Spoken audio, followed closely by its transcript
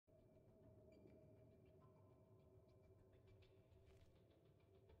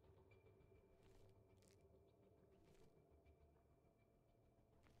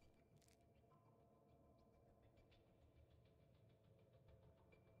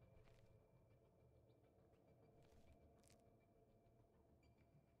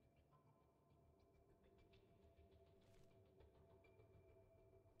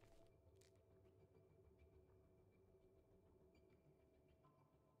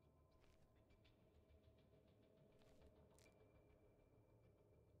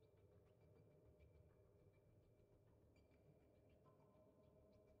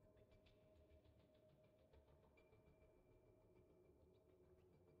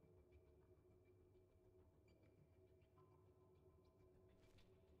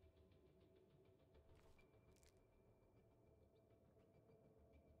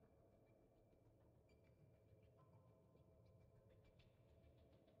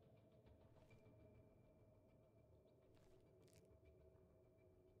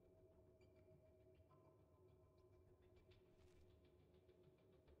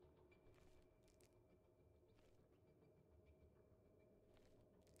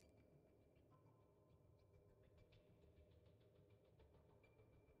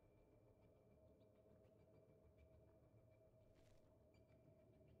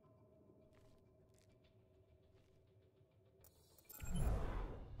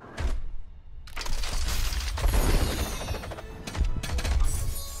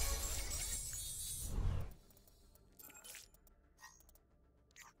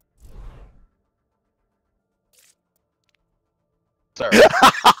sir.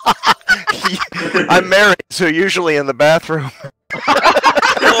 I'm married, so usually in the bathroom.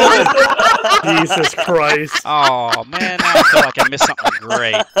 Jesus Christ. Oh, man, now I feel like I missed something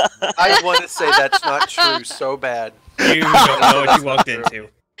great. I want to say that's not true so bad. You don't know what you walked into.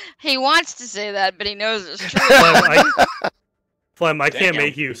 He wants to say that, but he knows it's true. Flem, I can't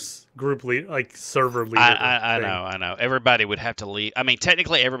make you group lead, like server leader. I know. Everybody would have to leave. I mean,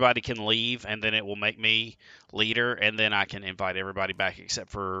 technically, everybody can leave, and then it will make me leader, and then I can invite everybody back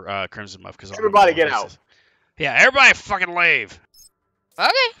except for Crimson Muff. Because Everybody get out. Yeah, everybody fucking leave.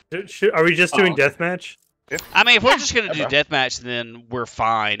 Okay. Are we just doing deathmatch? I mean, if we're just gonna do deathmatch, then we're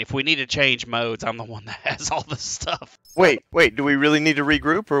fine. If we need to change modes, I'm the one that has all this stuff. Wait, do we really need to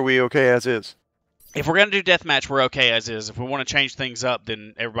regroup, or are we okay as is? If we're gonna do deathmatch, we're okay as is. If we want to change things up,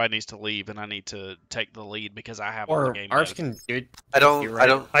 then everybody needs to leave, and I need to take the lead because I have all the game modes. Can do it. I don't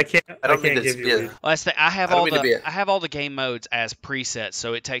give you. Well, that's I have all the game modes as presets,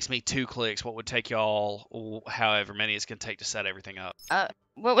 so it takes me 2 clicks. What would take y'all however many it's gonna take to set everything up.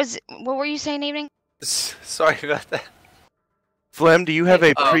 What were you saying, Evening? Sorry about that. Flem, do you have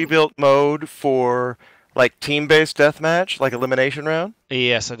a pre-built mode for like team-based deathmatch, like elimination round?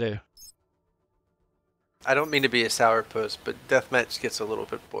 Yes, I do. I don't mean to be a sourpuss, but deathmatch gets a little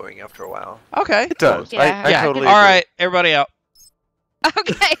bit boring after a while. Okay. It does. Yeah. I totally agree. All right, everybody out.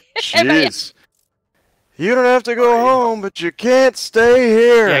 Okay. Jeez. You don't have to go home, but you can't stay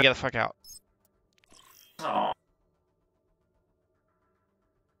here. Yeah, get the fuck out. Oh.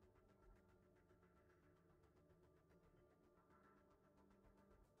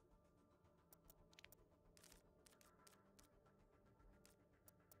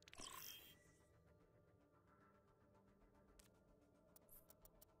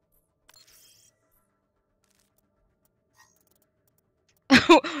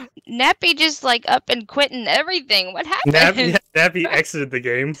 Nappy just like up and quitting everything. What happened? Nappy exited the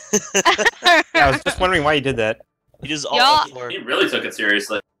game. Yeah, I was just wondering why you did that. He just he really took it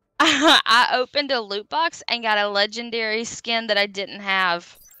seriously. I opened a loot box and got a legendary skin that I didn't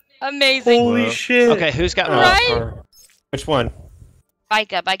have. Amazing. Holy shit. Okay, who's got Right? Which one? Bike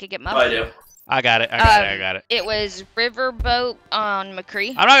get my. I do. I got it. I got it. It was Riverboat on McCree.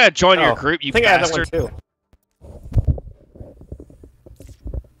 I'm not gonna join your group, you I think bastard. I had that one too.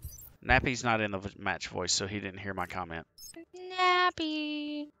 Nappy's not in the match voice, so he didn't hear my comment.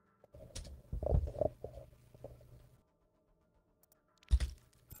 Nappy.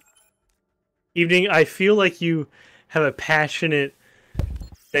 Evening, I feel like you have a passionate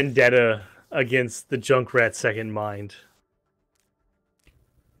vendetta against the Junkrat Second Mind.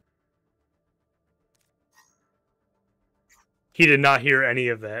 He did not hear any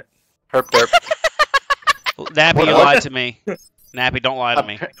of that. Herp derp. Nappy, you lied to me. Nappy, don't lie to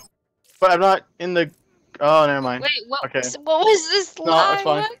me. But I'm not in the. Oh, never mind. Wait, what? Okay. What was this lie? No, it's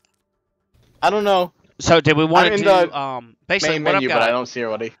fine. What? I don't know. So did we want I'm to in do the basically main what menu, I've got? but I don't see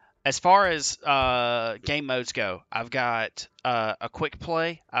everybody. As far as game modes go, I've got a quick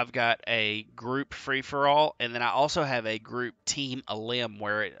play, I've got a group free for all, and then I also have a group team elim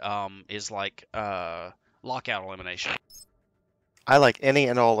where it is like lockout elimination. I like any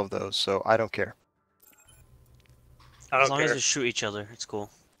and all of those, so I don't care. I As don't long care. as you shoot each other, it's cool.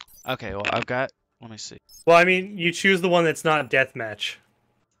 Okay, well I've got. Let me see. Well, I mean, you choose the one that's not deathmatch.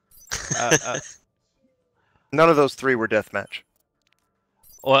 None of those 3 were deathmatch.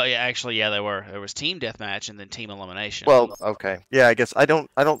 Well, yeah, actually, yeah, they were. There was team deathmatch and then team elimination. Well, okay. Yeah, I guess I don't.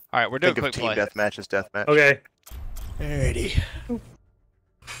 All right, we're doing think quick of team play. deathmatch as deathmatch. Okay. Alrighty.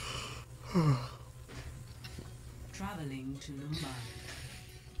 Traveling to Mumbai.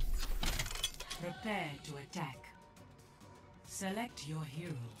 Prepare to attack. Select your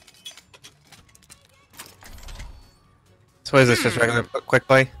hero. So is this just regular quick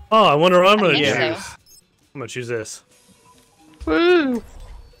play? Oh, I wonder what I'm gonna think choose. so. I'm gonna choose this.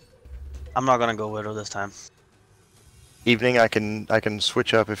 I'm not gonna go Widow this time. Evening, I can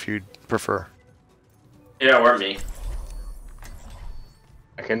switch up if you'd prefer. Yeah, or me.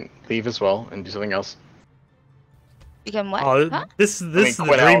 I can leave as well and do something else. Become what? Oh, Huh? this is the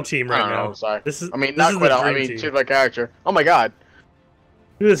quit dream out. team I right don't know, now. sorry. This is. I mean, this not is quit the out. I dream mean, team. choose my character. Oh my god.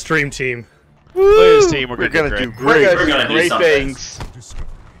 Look at this dream team. Look at this team. We're gonna gonna do do great. We're We're gonna gonna do do great something. things.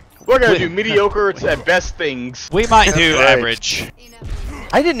 We're gonna do mediocre at best things. We might do right. average.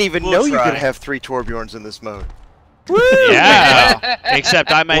 I didn't even We'll know you try. could have 3 Torbjorns in this mode. Yeah.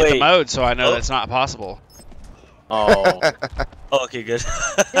 Except I made the Wait. mode, so I know Oh. that's not possible. Oh. Oh, okay, good.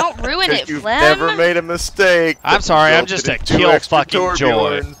 Don't ruin it, You've Flem. never made a mistake. I'm that sorry, I'm resulted just a in 2 kill extra fucking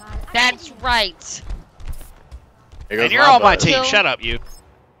joy. Torbjorns. That's right. Here goes And you're on my butt. team. Kill. Shut up, you.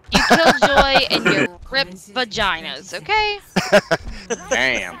 You kill Joy and you're Rip vaginas, okay?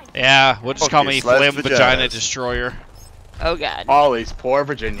 Damn. Yeah, we'll just call me slash Flim Vagina vaginas. Destroyer. Oh god. Always poor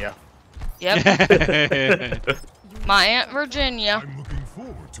Virginia. Yep. My Aunt Virginia.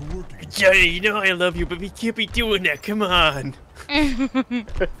 Johnny, you know I love you, but we can't be doing that. Come on.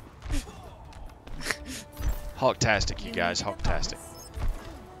 Hawktastic, you guys. Hawktastic.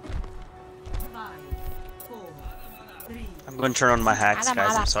 I'm going to turn on my hacks,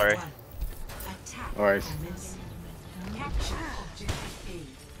 guys. I'm sorry. Alright.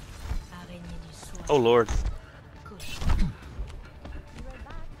 Oh lord.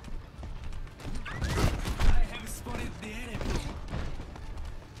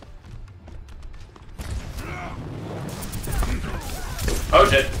 Oh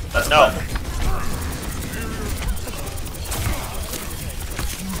shit, that's No.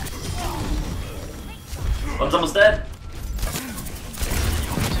 One's almost dead.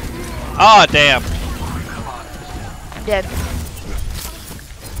 Oh damn. I'm dead.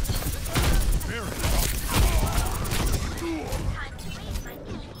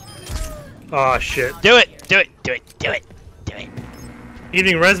 Oh shit. Do it. Do it. Do it. Do it. Do it. You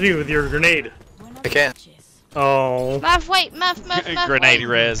didn't res me with your grenade. I can't. Oh. Muff, wait, muff, Grenade wait.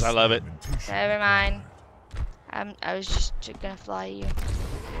 res. I love it. Never mind. I was just gonna fly you.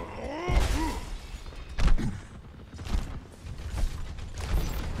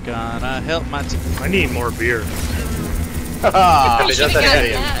 Gonna help my team. I need more beer. Ah, You should've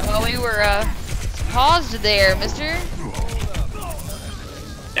gotten that while we were paused there, mister.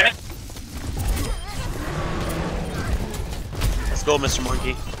 Damn it. Let's go, Mr.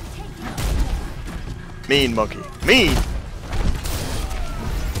 Monkey. Mean monkey. Mean.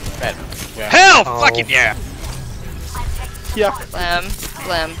 Hell Oh. fucking yeah. Yeah.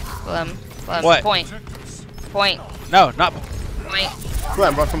 Phlegm. What? Point. No, not. Point.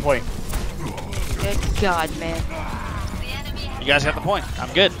 Glenn, run from point. Good God, man. You guys got the point.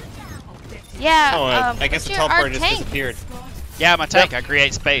 I'm good. Yeah. Oh, I guess the our teleporter just tank. disappeared. Yeah, my tank. I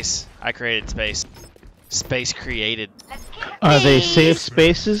create space. I created space. Space created. Are they safe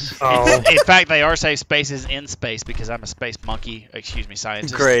spaces? Oh. In fact, they are safe spaces in space because I'm a space monkey. Excuse me,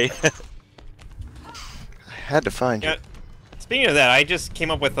 scientist. Great. I had to find you. Yeah. Speaking of that, I just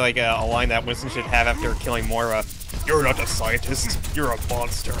came up with like a line that Winston should have after killing Moira. You're not a scientist. You're a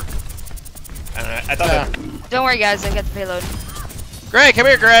monster. And I thought that. Don't worry, guys. I got the payload. Gray, come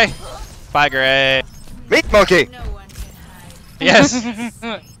here, Gray. Bye, Gray. Meat monkey. Yes.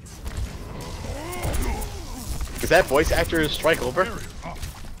 Is that voice actor's strike over?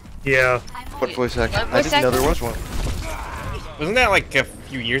 Yeah. What voice actor? What I voice didn't know there actor? was one. Wasn't that like a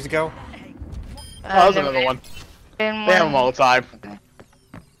few years ago? Oh, that was another one. They have them all the time.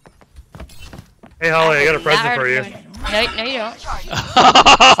 Hey Holly, I got a present for you. No, you don't.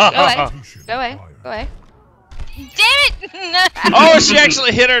 Go away. Damn it! Oh, she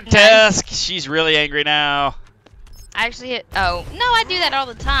actually hit her desk. She's really angry now. I actually hit. Oh, no, I do that all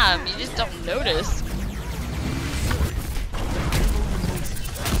the time. You just don't notice.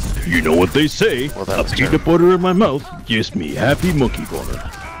 You know what they say. Well, that a was peanut butter in my mouth gives me happy monkey boner.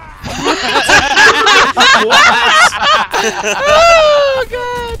 Oh,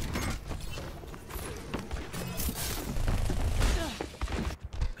 God.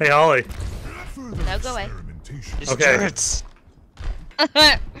 Hey Holly. No, go away. Okay.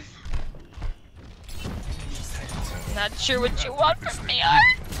 Not sure what you want from me,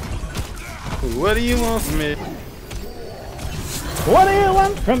 Art. What do you want from me? What do you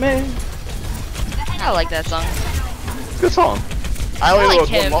want from me? I like that song. Good song. I only know like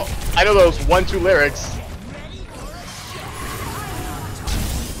him. I know those 1-2 lyrics.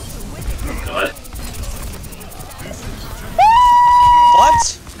 God.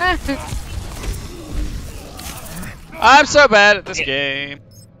 What? I'm so bad at this game.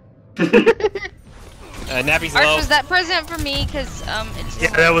 Nappy's Art, low. was that present for me? Cause it's Yeah,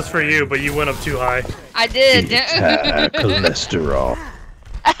 that was for you, but you went up too high. I did. Cholesterol.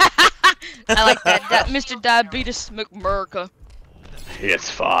 I like that, Mr. Diabetes McMurka. It's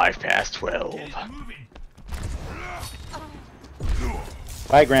 12.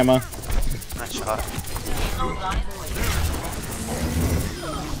 Bye, Grandma. Nice shot.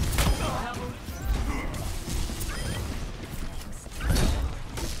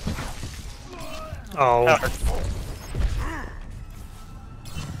 Oh.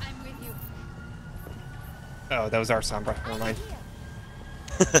 Oh, that was our Sombra. Never mind.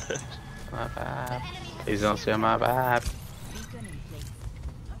 My bad. Please don't say my bad.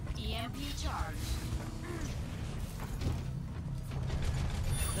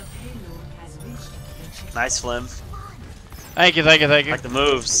 Nice, Flim. Thank you. Like the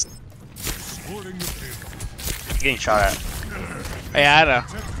moves. getting shot at. Yeah, I know.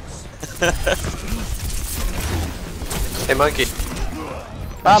 Hey, monkey.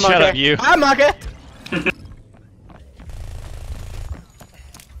 Bye, Shut monkey. up, you. Bye, monkey.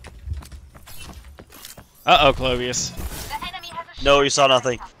 Uh-oh, Clovius. No, you saw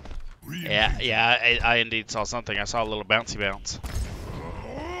nothing. Yeah, I indeed saw something. I saw a little bouncy bounce.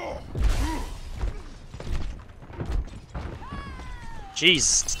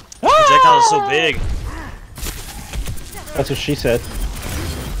 Jeez. The projectile is so big. That's what she said.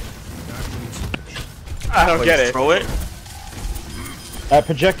 I don't get it. Throw it? That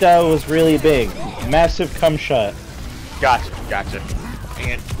projectile was really big. Massive cum shot. Gotcha. Gotcha. Dang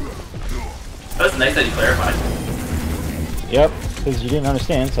it. That's nice that you clarified. Yep, because you didn't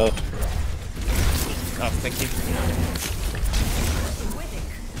understand, so. Oh, thank you.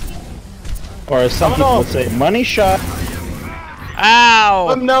 Or as some people would say, money shot. Ow!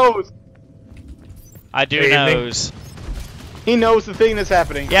 Slim knows. I do Hey, knows. He knows the thing that's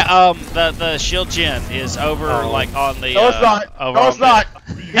happening. Yeah, the shield gen is over, like, on the, No, it's not. over No, on it's not.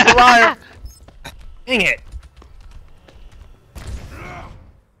 He's a liar. Dang it.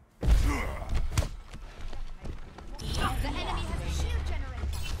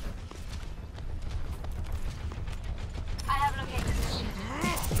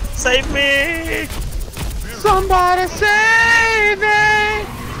 Save me! Somebody save me!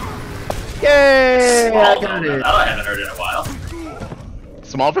 Yay! I got it. That I haven't heard in a while.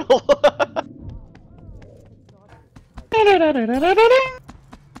 Smallville?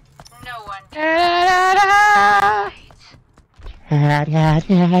 No one.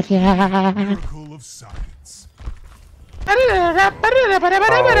 Miracle of science.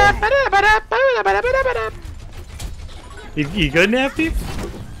 You good, Nappy?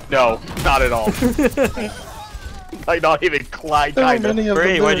 No, not at all. Like, not even kind of.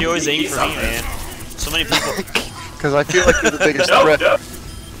 Bray, why do you always aim for me, man? So many people. Because I feel like you're the biggest No, threat. no.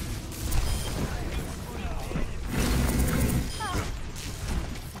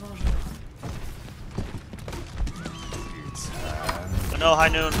 Oh, no, high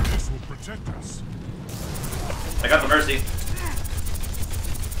noon. This will protect us. I got the mercy.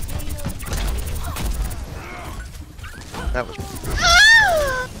 That was.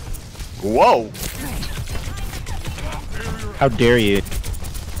 Whoa! How dare you?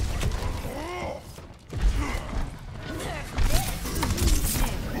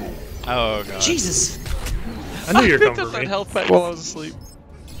 Oh, God. Jesus! I knew you were coming for me. health pack while I was asleep.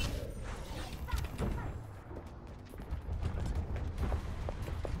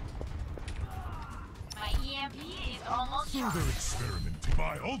 My EMP is almost Further experimenting.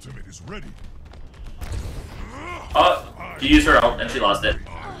 My ultimate is ready. Oh, you used her ult and she lost it.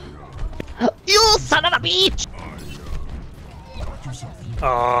 You son of a bitch!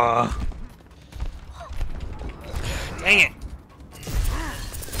 Dang it.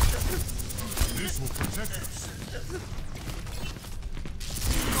 This will protect us.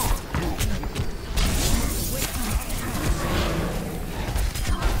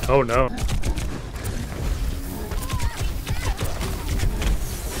 Oh no.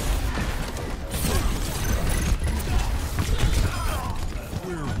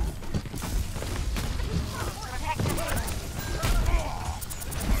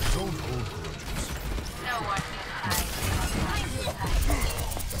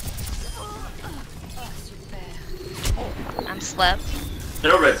 I'm slept.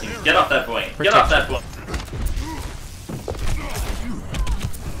 No red team. Get off that point. Get off that point.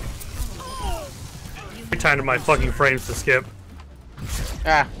 Every time to my fucking frames to skip.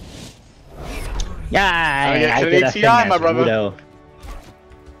 Ah. Yeah, get I to the did a ATI, thing my as brother. Ludo.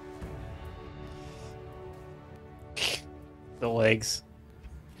 The legs.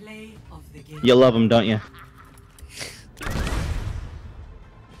 play of the game. You love them, don't you?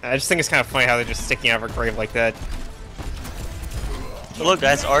 I just think it's kind of funny how they're just sticking out of her grave like that. Oh, look,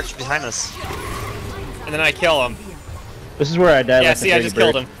 guys, Arch behind us. And then I kill him. This is where I died. Yeah, like see, a I big just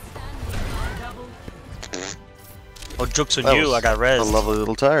bird. killed him. Oh, joke's on That you, was I got res. A lovely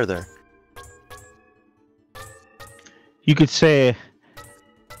little tire there. You could say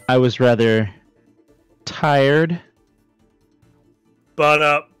I was rather tired.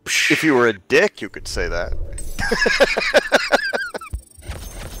 But If you were a dick, you could say that.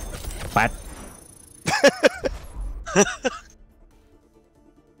 What?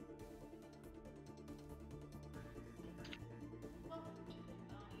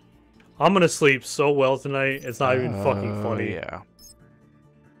 I'm gonna sleep so well tonight. It's not even fucking funny. Yeah.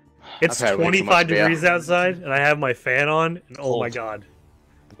 It's I've had way too 25 much beer. degrees outside, and I have my fan on, and oh my god,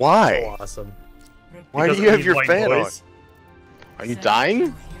 Why? so awesome. Why Because do you of have these your white fan boys. Are you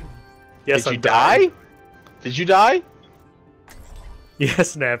dying? Yes, Did you I'm dying. die? Did you die?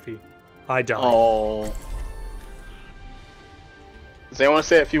 Yes, Nappy. I died. Oh. Does anyone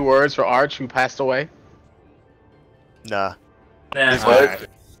say a few words for Arch, who passed away? Nah. Nah. What?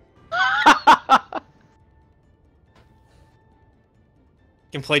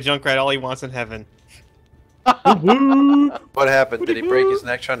 Can play Junkrat all he wants in heaven. What happened? Did he break his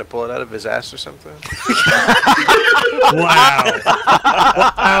neck trying to pull it out of his ass or something? Wow.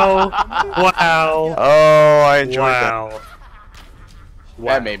 Wow. Wow. Oh, I enjoyed Wow.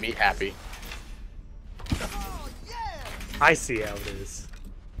 That made me happy. I see how it is.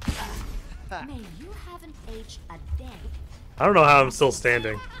 May you haven't aged a day. I don't know how I'm still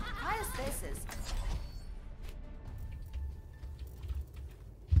standing. Highest faces.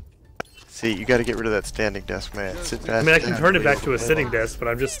 See, you got to get rid of that standing desk, man. Sit back. I mean, I can turn it back to a sitting desk, but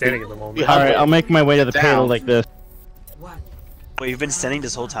I'm just standing at the moment. Alright, I'll make my way to the panel like this. Wait, you've been standing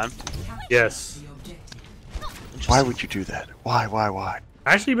this whole time? Yes. Why would you do that? Why?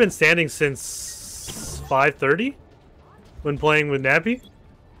 I've actually been standing since 5:30 when playing with Nappy.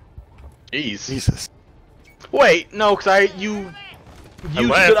 Jeez. Jesus. Wait, no, because you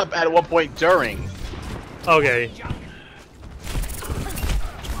stood up at one point during. Okay.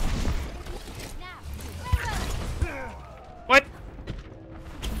 What?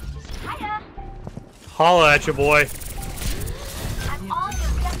 Holla at you, boy.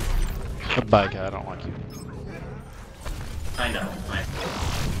 Goodbye, guy. I don't like you. I know.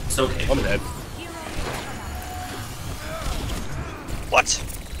 It's okay. I'm dead. What?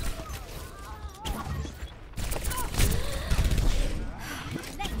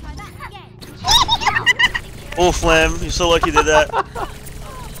 Oh, Flam, you're so lucky you did that.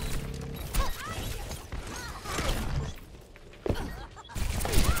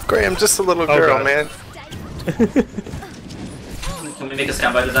 Graham, just a little girl, God. man. Can we make a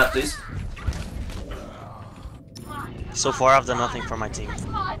soundbite of that, please? So far, I've done nothing for my team.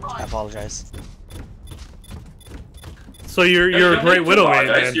 I apologize. So you're You a don't great need to widow man,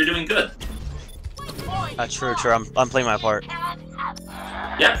 apologize, man. You're doing good. True. I'm playing my part.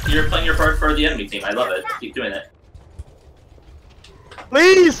 Yeah, you're playing your part for the enemy team. I love it. Keep doing it.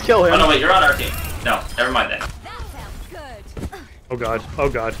 Please kill him. Oh no, wait, you're on our team. No, never mind that. Oh god. Oh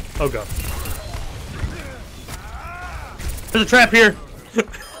god. Oh god. There's a trap here.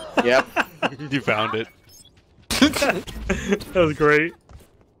 Yep. You found it. That was great.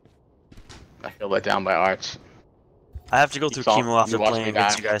 I feel let down by Arch. I have to go through chemo after playing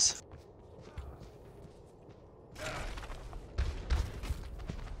against you guys.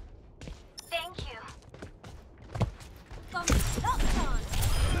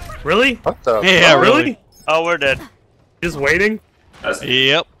 Really? What the? Yeah, Oh, really? Oh, we're dead. Just waiting?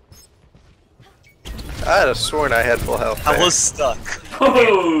 Yep. I had a sworn I had full health. I there. was stuck.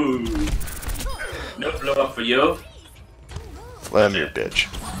 Oh! No blow up for you. Slam your bitch.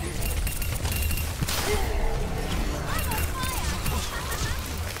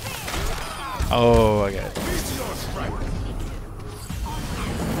 Oh, I got it.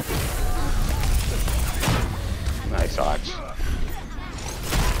 Nice Arch.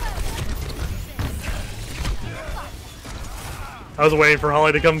 I was waiting for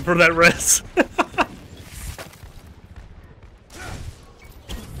Holly to come for that res.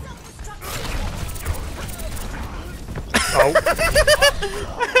 Oh.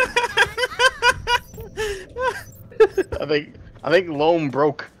 I think Loam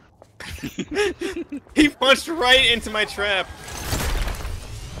broke. He punched right into my trap.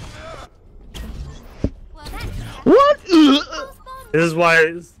 What? This is why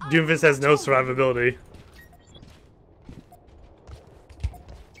Doomfist has no survivability.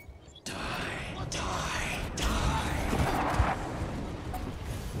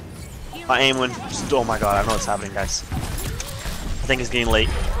 My aim went. Oh my god, I know what's happening, guys. I think it's getting late.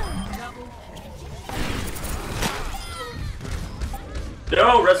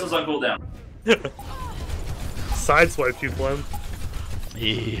 No, Wrestle's on cooldown. Sideswipe you, Flem.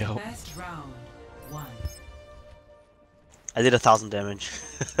 Yep. Best round. 1. I did 1,000 damage.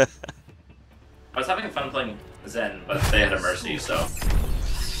 I was having fun playing Zen, but they had a Mercy, so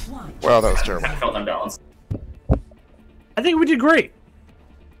Wow, that was terrible. I felt unbalanced. I think we did great.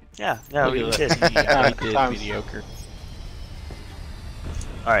 Yeah, we Look did. at that. We did mediocre.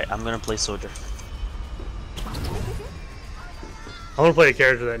 Alright, I'm gonna play Soldier. I want to play a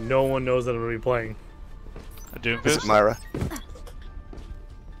character that no one knows that I'm going to be playing. A Doomfist? Is it Myra?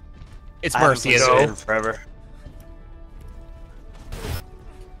 It's I haven't Mercy, played isn't Soldier it? in forever.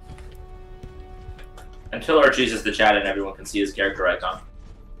 Until Arch uses the chat and everyone can see his character icon.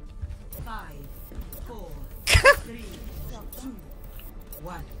 5, 4, 3, 2,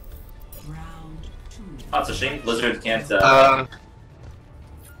 1. Round 2. Oh, it's a shame Blizzard can't. Blem,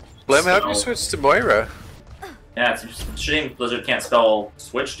 how have you switched to Moira? Yeah, it's just a shame Blizzard can't spell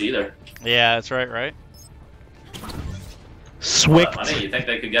switched either. Yeah, that's right. Swicked. Money, you think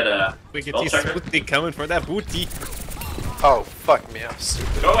they could get a We could spell see checker? Smoothie coming for that booty. Oh, fuck me, I'm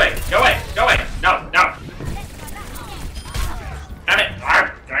stupid. Go away! Go away! Go away! No! No! Damn it!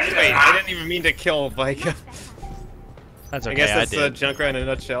 Wait, I didn't even mean to kill Vika. That's okay, I guess that's I did. Junkrat in a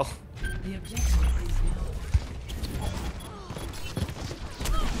nutshell. The objective is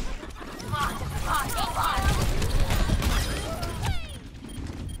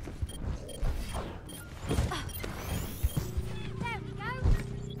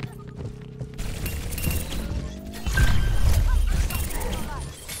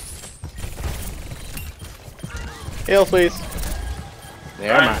Heal, please.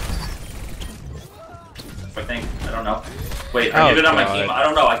 There, Alright. man. I think. I don't know. Wait, are you good on my team? I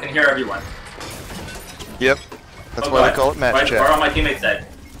don't know. I can hear everyone. Yep. That's Oh, why God. they call it match Where chat. are my teammates at?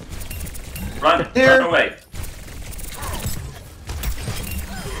 Run! Here. Run away!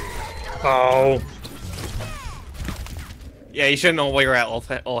 Oh. Yeah, you shouldn't know where you're at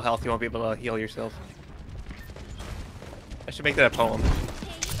all health. You won't be able to heal yourself. I should make that a poem.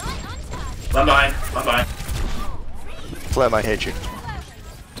 Run behind. Run behind. Flem, I hate you.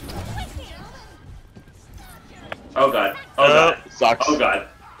 Oh god. Oh god. Sucks. Oh god.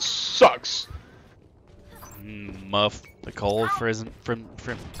 Sucks. Muff. The cold from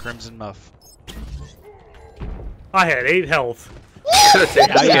Crimson Muff. I had 8 health.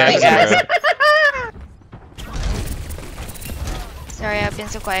 Sorry, I've been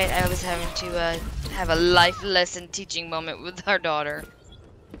so quiet. I was having to have a life lesson teaching moment with our daughter.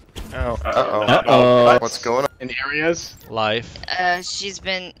 Oh. Uh-oh. What's going on? In areas? Life. She's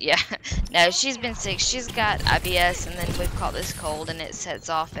been, no, she's been sick. She's got IBS, and then we've caught this cold, and it sets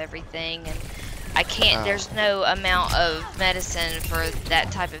off everything, and I can't, there's no amount of medicine for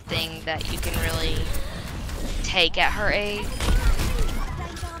that type of thing that you can really take at her age.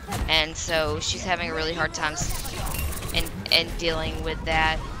 And so she's having a really hard time in dealing with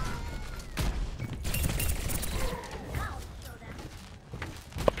that.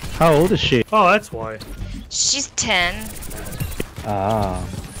 How old is she? Oh, that's why. She's 10. Ah.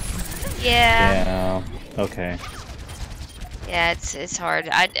 Yeah. Yeah. Okay. Yeah, it's hard.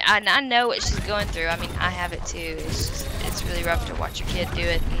 I know what she's going through. I mean, I have it too. It's just, it's really rough to watch your kid do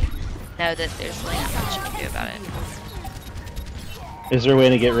it and know that there's really not much you can do about it. Is there a way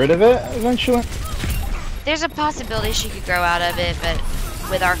to get rid of it eventually? There's a possibility she could grow out of it, but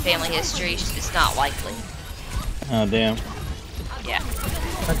with our family history, it's not likely. Oh, damn. Yeah.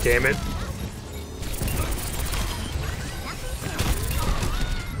 God damn it.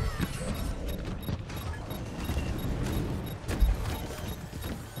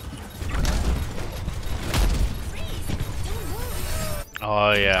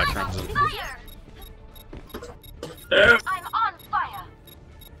 Oh yeah, Crimson. I'm on fire.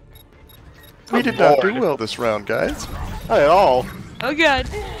 We did not do well this round, guys. Not at all. Oh god.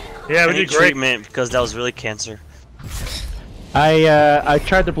 Yeah, we I need did great. treatment because that was really cancer. I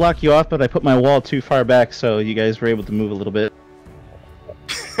tried to block you off, but I put my wall too far back, so you guys were able to move a little bit.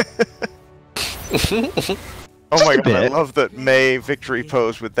 Oh my god, I bit. love that May victory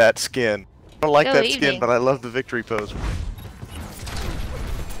pose with that skin. I don't like Oh, that easy. skin, but I love the victory pose.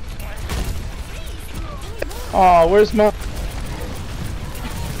 Oh, where's my...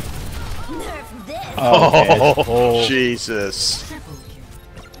 Oh, okay. Jesus.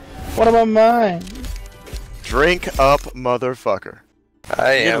 What about mine? Drink up, motherfucker.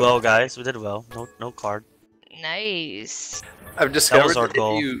 I We did am. well, guys. We did well. No card. Nice. I've discovered our that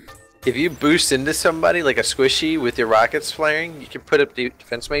goal. if you boost into somebody like a squishy with your rockets flaring, you can put up the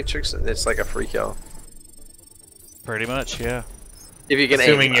defense matrix and it's like a free kill. Pretty much, yeah. If you can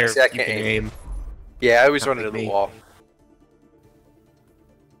Assuming aim. you're, See, I you can't can aim. aim. Yeah, I always Not wanted like to the me. wall.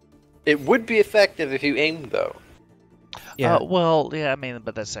 It would be effective if you aimed though. Yeah. Well, yeah, I mean,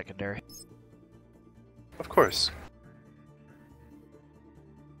 but that's secondary. Of course.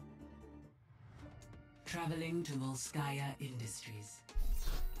 traveling to Volskaya Industries.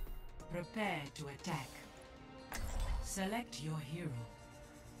 Prepare to attack. Select your hero.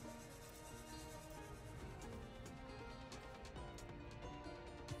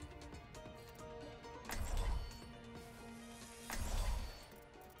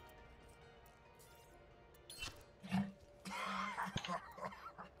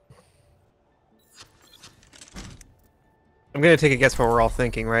 I'm gonna take a guess what we're all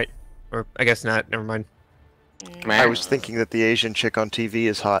thinking, right? Or I guess not. Never mind. I was thinking that the Asian chick on TV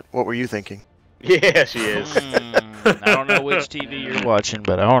is hot. What were you thinking? Yeah, she is. I don't know which TV you're watching,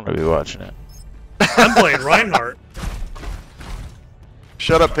 but I want to be watching it. I'm playing Reinhardt.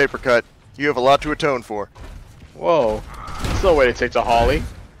 Shut up, Paper Cut. You have a lot to atone for. Whoa. So wait, it takes a Holly.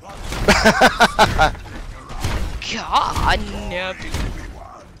 God, no.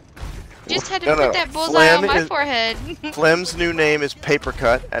 Just had to No, put no. that bullseye Phlegm on my is- forehead. Flem's new name is Paper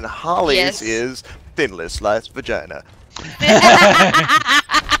Cut, and Holly's Yes. is Thinly Sliced Vagina.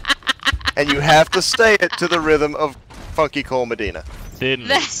 And you have to say it to the rhythm of Funky Cole Medina. Thinly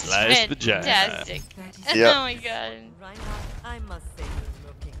That's sliced vagina. fantastic. Yep. Oh my god. I must say you're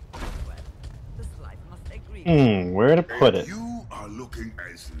looking well. This life must agree. Where to put it? You are looking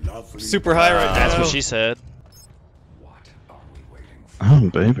as lovely. Super high right now. That's what she said. Oh,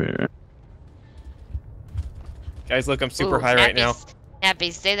 baby. Guys, look, I'm super Ooh, high right now.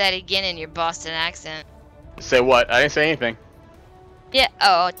 Nappy, say that again in your Boston accent. Say what? I didn't say anything. Yeah,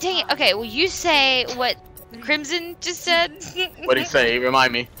 oh, dang it. Okay, well, you say what Crimson just said. What did he say?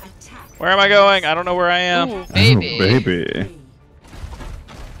 Remind me. Where am I going? I don't know where I am. Ooh, baby. Oh, baby.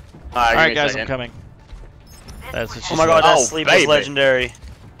 Alright, guys, I'm coming. That's what she Oh my god, said. that sleep was legendary.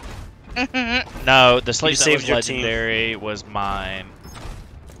 No, the sleep that saved was your team. legendary was mine.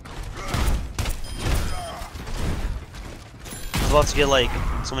 I was about to get like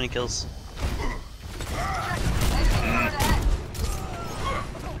so many kills.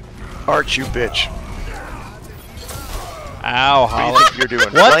 Arch, you bitch. Ow, What do Holly. you think you're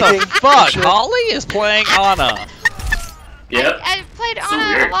doing? What Flanking? the fuck? Shit. Holly is playing Ana. Yep. I played So Ana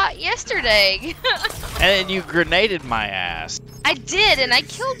a weird. lot yesterday. And you grenaded my ass. I did, and I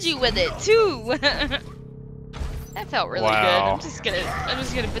killed you with it too. That felt really good. Wow. I'm just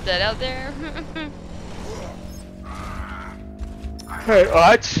gonna put that out there. Hey,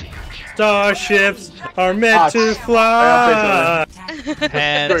 what? Starships are meant to fly.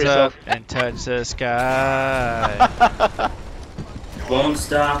 Hands up and touch the sky. Won't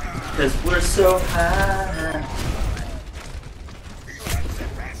stop, cause we're so high.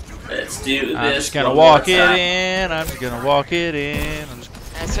 Let's do this. I'm just gonna one walk more it time. in. I'm just gonna walk it in.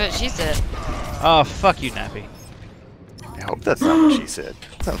 That's what she said. Oh, fuck you, Nappy. I hope that's not what she said.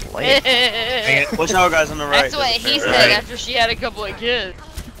 Sounds lame. Watch out, guys, on the right. That's what he said after she had a couple of kids.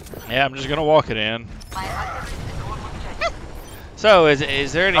 Yeah, I'm just gonna walk it in. So,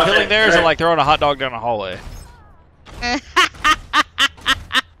 is there any Okay, killing there, or is it great. like throwing a hot dog down a hallway?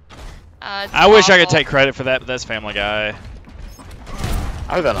 I wish I could take credit for that, but that's Family Guy.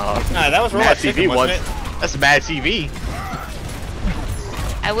 I don't know. Nah, that was Mad Robot TV Chicken, wasn't once. it? That's Mad TV.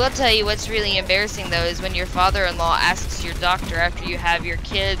 I will tell you what's really embarrassing though is when your father-in-law asks your doctor after you have your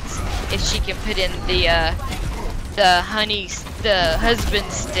kids if she can put in the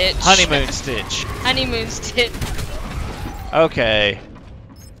husband stitch. Honeymoon stitch. Honeymoon stitch. Okay.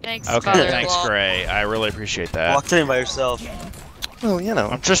 Thanks, Okay, father-in-law. thanks, Gray. I really appreciate that. Walked in by yourself. Well, you know.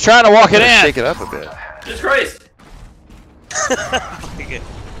 I'm just trying to walk it Gotta in. shake it up a bit. Jesus Christ. Okay.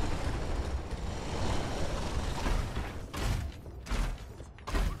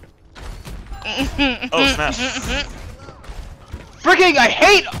 Oh snap! Freaking! I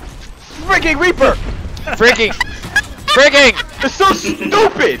hate freaking Reaper. Freaking! Freaking! It's so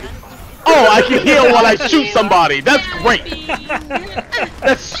stupid. Oh, I can heal while I shoot somebody. That's great.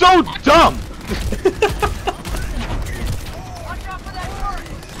 That's so dumb.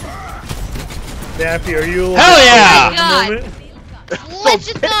 Daffy, are you? Hell yeah! at the moment? What's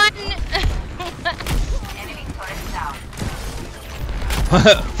it done?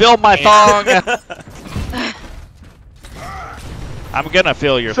 Fill my thong. I'm gonna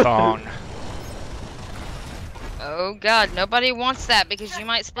fill your thong. Oh god, nobody wants that because you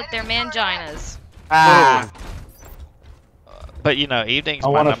might split their manginas. Ah. But you know, Evening's I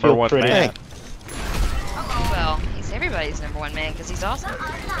my wanna number feel one pretty. man. Well, he's everybody's number one man because he's awesome.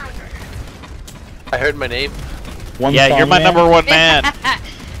 I heard my name. Yeah, you're my number one man.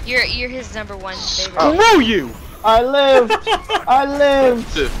 You're his number one favorite. Screw you. I lived. I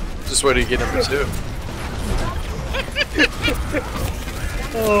lived. Just where do you get number 2?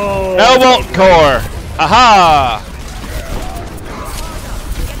 Oh. No Molten Core. Aha!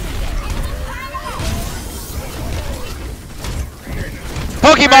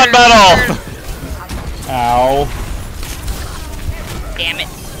 Pokemon battle. Ow. Damn it.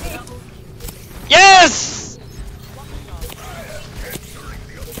 Yes!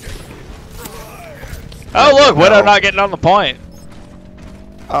 Oh look, Widow not getting on the point.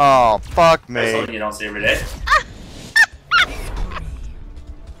 Oh, fuck That's me. something you don't see every day.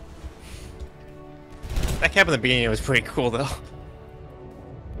 That cap in the beginning was pretty cool, though.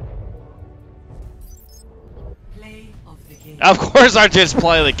 Of course I just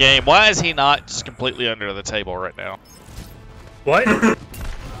play the game. Why is he not just completely under the table right now? What?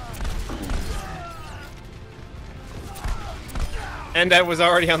 And I was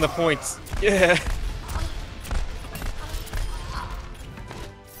already on the points. Yeah.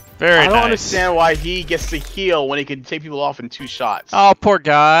 Very I don't nice. understand why he gets to heal when he can take people off in 2 shots. Oh, poor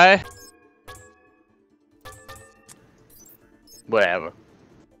guy. Whatever.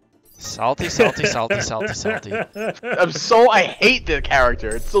 Salty, salty, salty, salty, salty. I hate the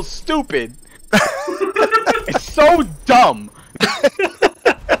character. It's so stupid. It's so dumb.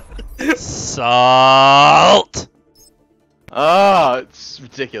 Salt. Oh, it's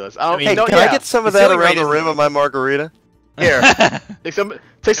ridiculous. Hey, can I get some of that around the rim of my margarita? Here, take some of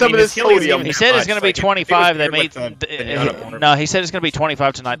this sodium. He said it's going to be 25. They made. No, he said it's going to be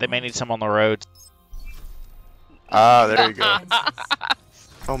 25 tonight. They may need some on the road. Ah, there you go.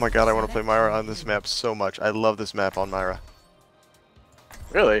 Oh my god, I want to play Myra on this map so much. I love this map on Myra.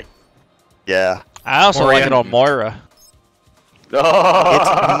 Really? Yeah. I also like it on Moira. Oh.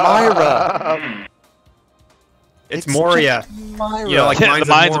 It's Myra. It's Moria. Myra. You know, like The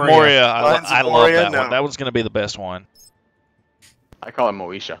Mines of Moria. I love that one. That one's going to be the best one. I call it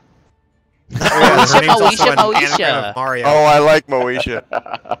Moesha. Moesha. Mario. Oh, I like Moesha.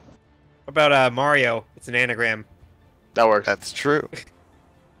 What about Mario? It's an anagram. That works. That's true.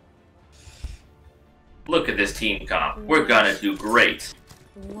 Look at this team comp. We're gonna do great.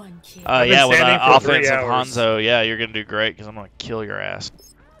 Yeah, with offensive Hanzo, yeah, you're gonna do great because I'm gonna kill your ass.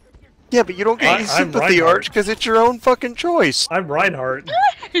 Yeah, but you don't get any sympathy, Arch, because it's your own fucking choice. I'm Reinhardt.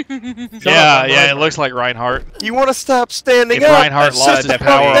 Yeah, it looks like Reinhardt. You want to stop standing If up? Reinhardt lost his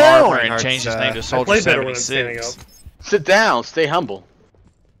power down. armor and changed his name to Soldier 76. Sit down. Stay humble.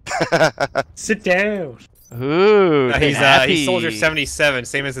 Sit down. Ooh, he's Soldier 77,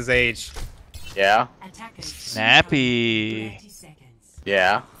 same as his age. Yeah. Snappy.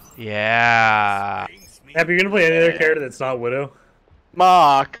 Yeah. Yeah. Happy, you gonna play any other character that's not Widow?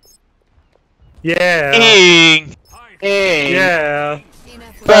 Mark. Yeah. Ing. Yeah.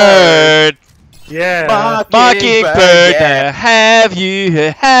 Bird. Yeah. Mockingbird. Have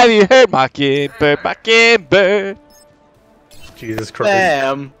you heard Mockingbird? Jesus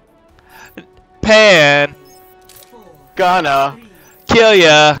Christ. Pan. Gonna kill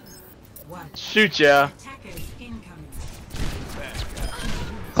ya. Shoot ya.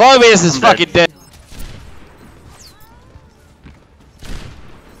 Chloeus is fucking dead.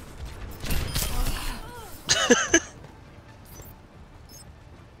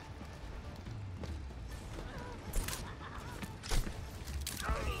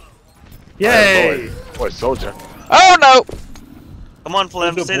 Yay! Boy, soldier. Oh no! Come on,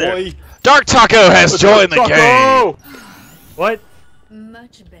 Flem, stay there. Dark Taco has joined the game. What?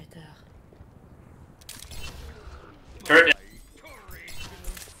 Much better.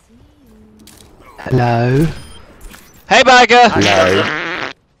 Hello. Hey, Biker. Hello.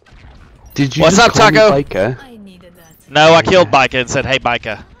 Did you What's just up, call me Taco? Biker? No, I killed Biker and said, "Hey,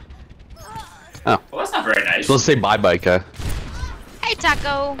 Biker." Oh. Well, that's not very nice. So let's say bye, Biker. Hey,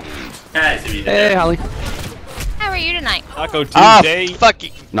 Taco. Nice to meet you. Hey, Holly. How are you tonight? Taco Tuesday.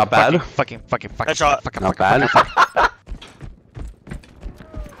 Fucking. Not bad. Fucking. Not bad.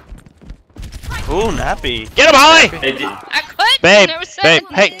 Ooh, nappy. Get him, Holly! I could. Babe, There was babe.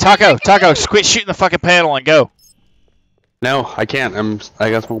 seven. Hey, Taco, quit shooting the fucking panel and go. No, I can't.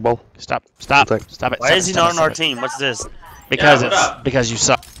 I got smoke ball. Stop it. Why is he not on our team? What's this? Because Yeah, because you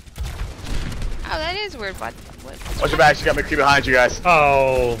suck. Oh, that is weird. What? Watch your backs. You got McCree behind you guys.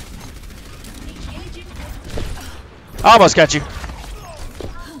 Oh. Almost got you.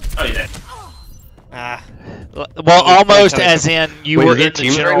 Oh, you did. Well, almost as in you Wait, were is there in the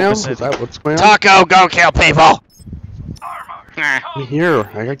teams general right now? Is vicinity. that what's going on? Taco, go kill people. I'm here.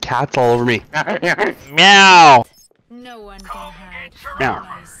 I got cats all over me. Meow. No one can hide Meow.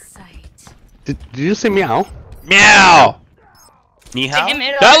 my sight. Did you say meow? Meow. Ni hao? Damn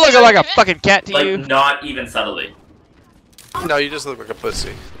it. That looking like a fucking cat to you? Like, not even subtly. No, you just look like a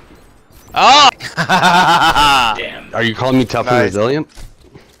pussy. Oh. Damn. Are you calling me tough and resilient?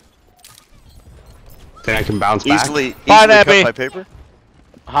 Then I can bounce back? Easily Bye, cut Nappy. by paper?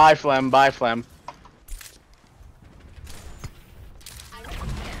 Hi, Flem. Bye, Flem.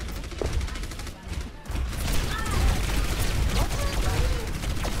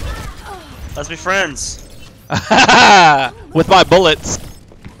 Let's be friends. With my bullets.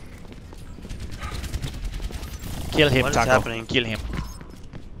 Kill him, What is Taco. happening? Kill him.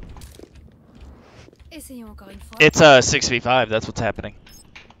 Essayons encore une fois. It's 6v5. That's what's happening.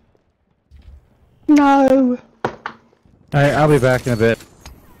 No. Alright, I'll be back in a bit.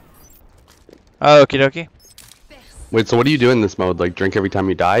 Okie dokie. Wait, so what do you do in this mode? Like, drink every time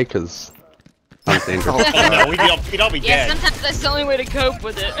you die? Because sounds dangerous. No, we'd all be Yeah, dead. sometimes that's the only way to cope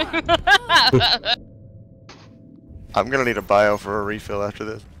with it. I'm gonna need a bio for a refill after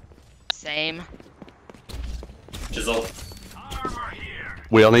this. Same. Chisel.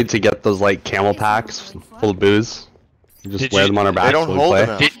 We all need to get those like camel packs full of booze. You just wear them on our backs. They don't hold play.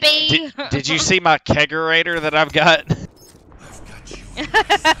 them. Did you see my kegerator that I've got?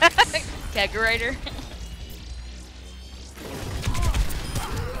 Kegerator.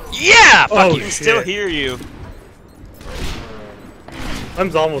 Yeah! Fuck Oh, you. I still hear you.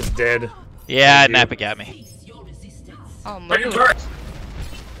 I'm almost dead. Yeah, Nappa got me. Oh my Bring him god.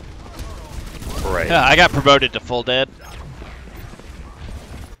 Right. Yeah, I got promoted to full dead.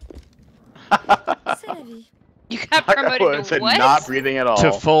 You got promoted to what? not breathing at all.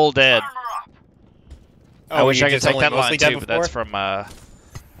 To full dead. I Oh, wish you I could just take only that line mostly dead too, but that's before? from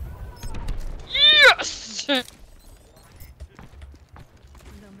Yes!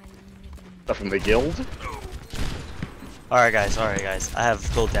 Stuff from the guild. Alright guys, I have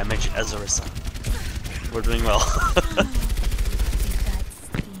full damage as Orisa. We're doing well.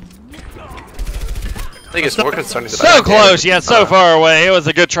 I think it's more concerning that so close yet so far away. It was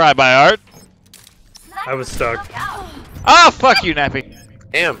a good try by Art. I was stuck. Oh, fuck you, Nappy.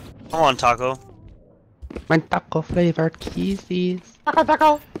 Damn. Come on, Taco. My taco flavored kisses.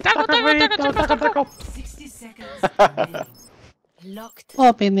 Taco. 60 seconds remaining. Locked.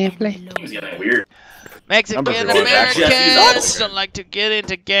 Open the play. Game's getting weird. Mexican Numbers are going back. Americans don't like to get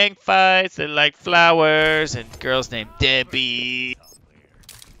into gang fights. They like flowers and girls named Debbie.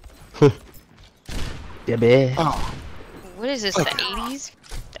 Debbie. Oh. What is this, the 80s?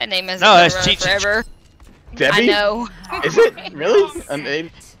 That name hasn't No, been that's around Cheech. forever. Debbie? I know. Is it really? I mean,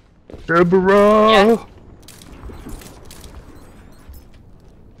 Deborah.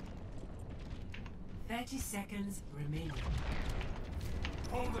 30 seconds remaining.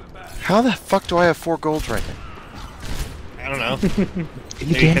 How the fuck do I have 4 golds right now? I don't know. You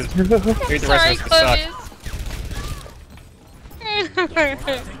Maybe can't. 'cause maybe the rest Sorry, of us suck.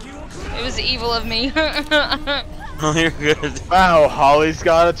 Clovis. It was evil of me. Oh, you're good. wow, Holly's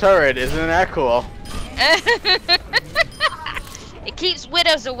got a turret. Isn't that cool? It keeps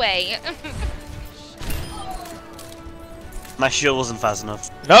widows away. My shield wasn't fast enough.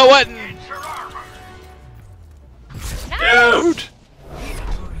 No, it wasn't. Dude!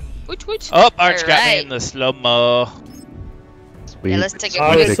 Which? Oh, Arch got me Alright. in the slow-mo. Yeah, let's take a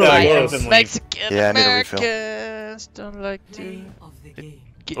Oh, quick it's so ride. close. Mexican Yeah, I need a refill. Americans don't like to Of the game.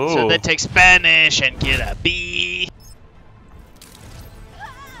 so they take Spanish and get a B.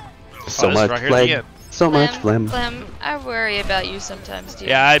 So this is much right here at the phlegm. end. So much Clem, phlegm. Clem, I worry about you sometimes, dude.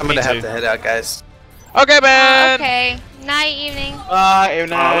 Yeah, I'm me gonna have too. to head out, guys. Okay, man. Okay. Night, evening. Later,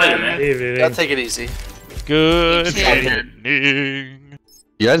 man. Y'all take it easy. Good You too. evening.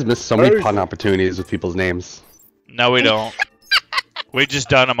 You guys missed so many pun opportunities with people's names. No, we don't. We just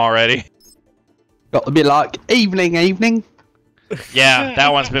done them already. Got to be like evening. Yeah,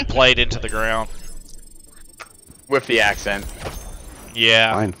 that one's been played into the ground. With the accent.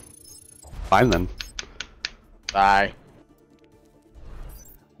 Yeah. Fine. Fine then. Bye.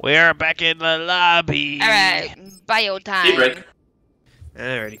 We are back in the lobby. Alright, bio time. Tea break.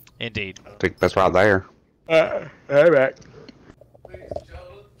 Alrighty. Indeed. I think that's right there. Alright.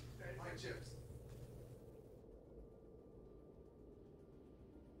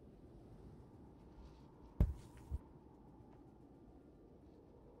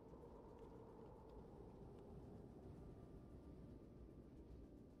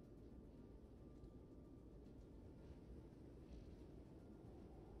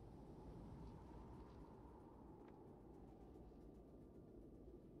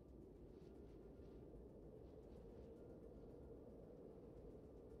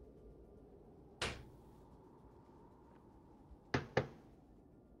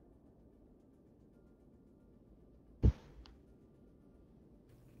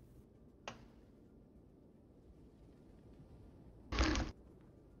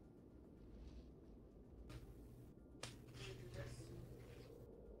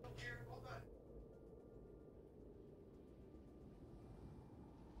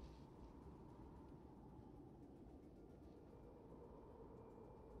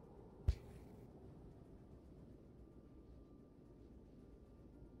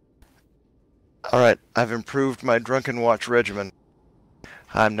 Alright, I've improved my Drunkenwatch regimen.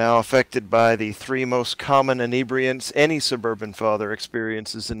 I'm now affected by the 3 most common inebriants any suburban father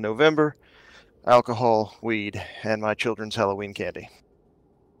experiences in November: alcohol, weed, and my children's Halloween candy.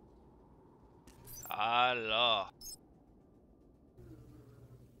 Allah.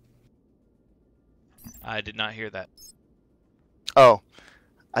 I did not hear that. Oh,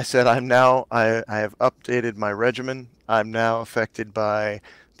 I said I have updated my regimen. I'm now affected by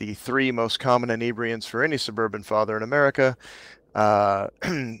the 3 most common inebriants for any suburban father in America: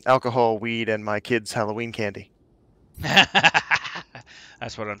 alcohol, weed, and my kids' Halloween candy.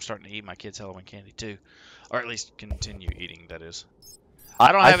 That's what I'm starting to eat. My kids' Halloween candy too, or at least continue eating. That is.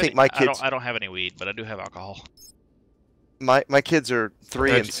 I don't have any. I don't have any weed, but I do have alcohol. My kids are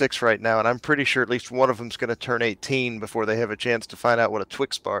 3 and 6 right now, and I'm pretty sure at least one of them's going to turn 18 before they have a chance to find out what a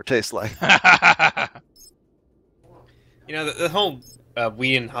Twix bar tastes like. You know, the whole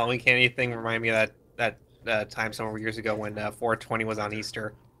weed and Halloween candy thing reminded me of that time several years ago when 420 was on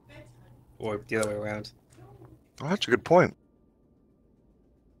Easter, or the other way around. Oh, that's a good point.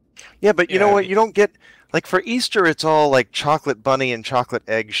 Yeah, but you know what? You don't get... Like, for Easter, it's all, like, chocolate bunny and chocolate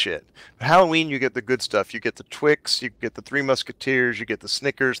egg shit. But Halloween, you get the good stuff. You get the Twix, you get the Three Musketeers, you get the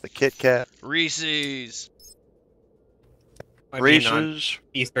Snickers, the Kit Kat. Reese's. Reese's.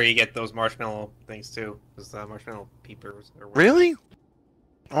 Easter, you get those marshmallow things, too. Those marshmallow peepers. Or Really?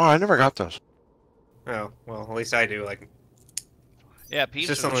 Oh, I never got those. Oh, well, at least I do. Like, yeah, it's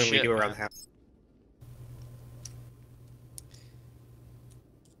just something we do around the house.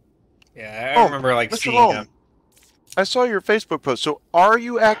 Yeah, I remember like Mr. seeing Long, I saw your Facebook post. So, are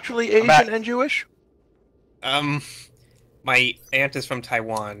you actually Asian and Jewish? My aunt is from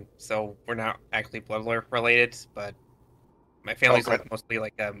Taiwan, so we're not actually blood related, but my family's like mostly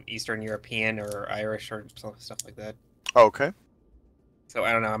like Eastern European or Irish or stuff like that. Okay. So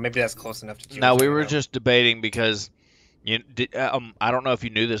I don't know. Maybe that's close enough to Jewish. No, we were just debating because I don't know if you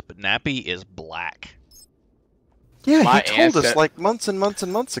knew this, but Nappy is black. Yeah, he told us like months and months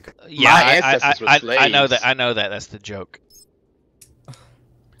and months ago. Yeah, I know that. I know that. That's the joke.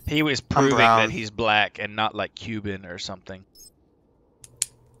 He was proving that he's black and not like Cuban or something.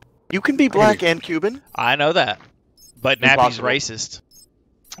 You can be black and Cuban. I know that, but Nappy's racist.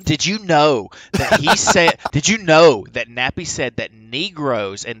 Did you know that he said? Did you know that Nappy said that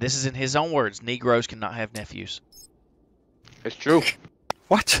Negroes, and this is in his own words, Negroes cannot have nephews. It's true.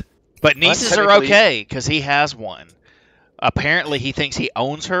 What? But nieces are okay because he has one. Apparently, he thinks he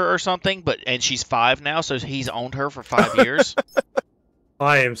owns her or something, and she's 5 now, so he's owned her for 5 years.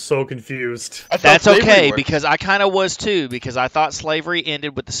 I am so confused. That's okay because I kind of was too, because I thought slavery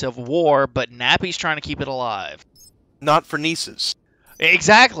ended with the Civil War, but Nappy's trying to keep it alive. Not for nieces.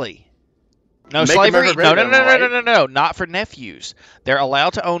 Exactly. No, slavery. No, not for nephews. They're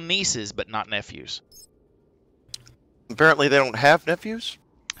allowed to own nieces, but not nephews. Apparently, they don't have nephews.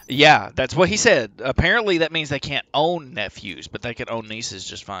 Yeah, that's what he said. Apparently, that means they can't own nephews, but they can own nieces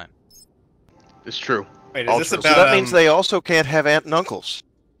just fine. It's true. Wait, is this about, so that means they also can't have aunt and uncles.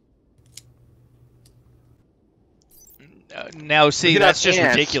 No, see, that's just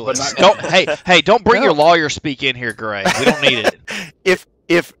ridiculous. Don't bring your lawyer speak in here, Gray. We don't need it.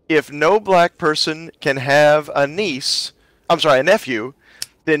 If no black person can have a nephew,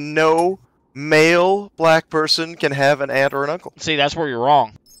 then no male black person can have an aunt or an uncle. See, that's where you're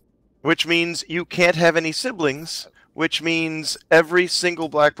wrong. Which means you can't have any siblings, which means every single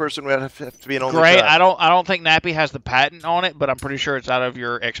black person would have to be an only Gray, child. I don't think Nappy has the patent on it, but I'm pretty sure it's out of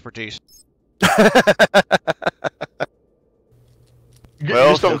your expertise.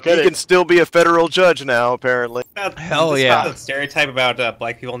 Well, he can still be a federal judge now, apparently. Hell yeah. The stereotype about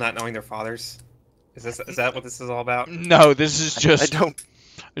black people not knowing their fathers? Is that what this is all about? No, this is just...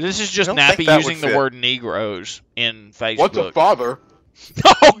 This is just Nappy using the word Negroes in Facebook. What's a father?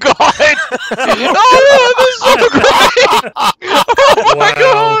 Oh, God! Oh, this is so great! Oh, my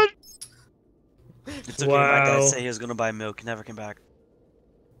God! It's okay, my guy said he was going to buy milk. He never came back.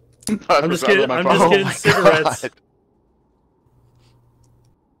 I'm just getting cigarettes.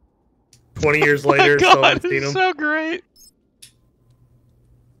 20 years later, still haven't seen them. So great.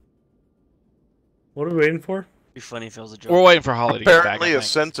 What are we waiting for? Be funny if it was a joke. We're waiting for Holly to get back. Apparently, a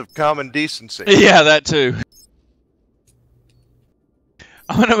sense of common decency. Yeah, that too.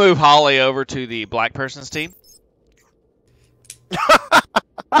 I'm gonna move Holly over to the black person's team.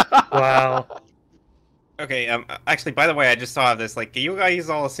 Wow. Okay. Actually, by the way, I just saw this. Like, you guys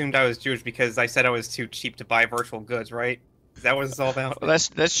all assumed I was Jewish because I said I was too cheap to buy virtual goods, right? Is that what it's all about? Well, that's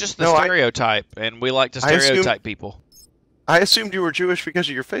just the stereotype, and we like to stereotype people. I assumed you were Jewish because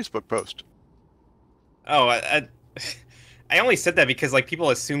of your Facebook post. Oh, I only said that because like people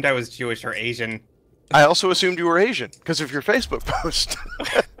assumed I was Jewish or Asian. I also assumed you were Asian because of your Facebook post.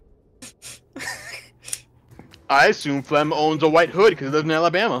 I assume Flem owns a white hood because he lives in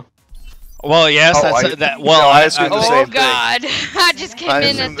Alabama. Well, yes, I assume the same thing. Oh God, I just came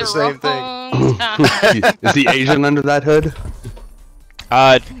in at the wrong time. Is he Asian under that hood?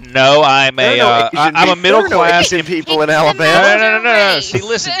 No, I'm a middle class. Asian people in Alabama. No. See,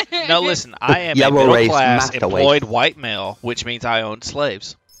 listen. I am a middle class employed white male, which means I own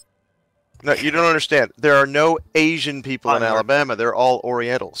slaves. No, you don't understand. There are no Asian people in Alabama. They're all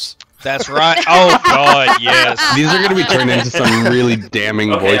Orientals. That's right. Oh God, yes. These are gonna be turned into some really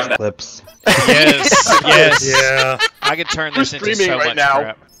damning voice clips. Yes, yes. Yeah. I could turn this into streaming so right much now.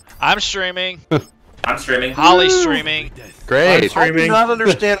 crap. I'm streaming. I'm streaming. Holly's streaming. Great. I do not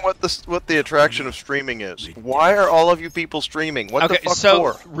understand what the attraction of streaming is. Why are all of you people streaming? What the fuck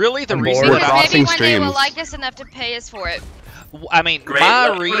for? Really the I'm reason bored. that Maybe one day will streams. like us enough to pay us for it. I mean, Great. my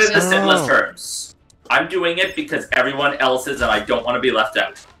Let's put it in reason. the simplest terms. I'm doing it because everyone else is, and I don't want to be left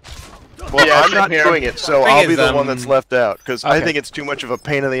out. Well, Yeah, I'm same not here. doing it, so Thing I'll be is, the one that's left out because I okay. think it's too much of a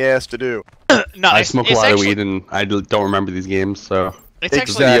pain in the ass to do. No, I it's, smoke a it's lot actually, of weed and I don't remember these games, so It's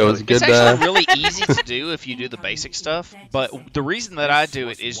actually, Exactly. videos good. it's actually really easy to do if you do the basic stuff. But the reason that I do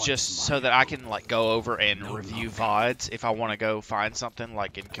it is just so that I can like go over and review VODs if I want to go find something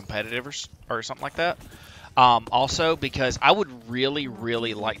like in competitive or something like that. Also, because I would really,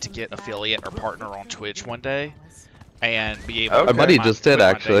 really like to get affiliate or partner on Twitch one day and be able. Okay. to My buddy quit just did, quit my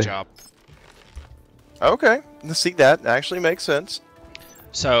day actually. job. Okay, see that actually makes sense.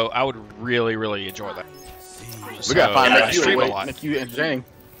 So I would really, really enjoy that. We gotta find I make you, stream a wait, lot. make you entertaining.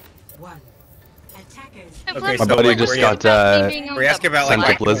 Okay, my so buddy wait, just were you- got Were you asking about sent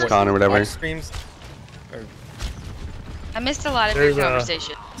like to BlizzCon or whatever. live streams? I missed a lot of There's your a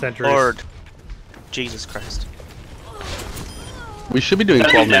conversation. Sentries. Lord. Jesus Christ. We should be doing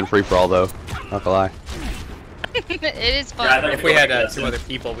 12-man free-for-all though. Not gonna lie. It is fun. Yeah, I thought If we had could two other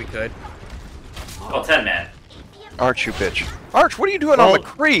people, we could. Well, 10 man. Arch, you bitch. Arch, what are you doing on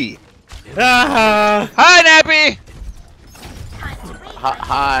McCree? Ah! Hi, Nappy.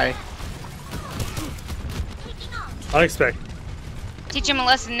 Hi. Unexpected. Teach him a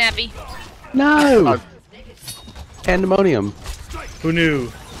lesson, Nappy. No. Pandemonium. Who knew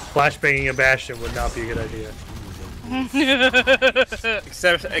flashbanging a Bastion would not be a good idea?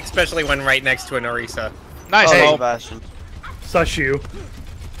 Except, especially when right next to an Orisa. Nice, Hey. Mo. Bastion. Such you.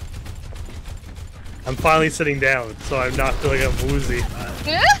 I'm finally sitting down, so I'm not feeling I'm woozy.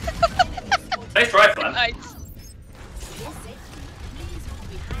 Nice try, Flem. Nice.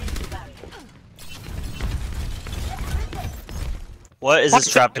 What is this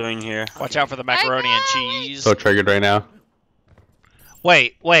trap doing here? Watch out for the macaroni and cheese. So triggered right now.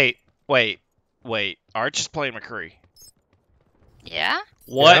 Wait. Arch is playing McCree. Yeah?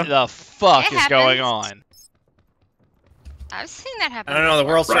 What the fuck It is going happens. on? I've seen that happen. I don't know, the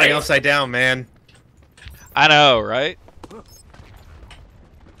world's Right. turning upside down, man. I know, right?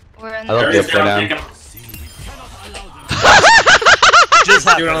 We're in I love the There's upside down. Just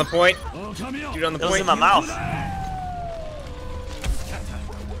Do it on the point. Do it on the It was point. in my mouth.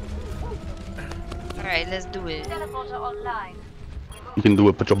 Alright, let's do it. You can do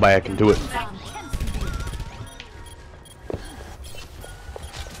it, put your back into it.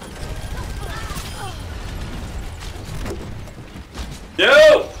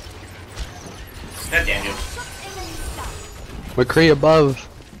 No! God damn you. McCree above.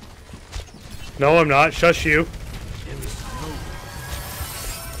 No, I'm not. Shush you.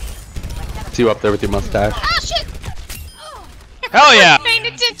 See you up there with your mustache. Ah, shit! Hell yeah! Paying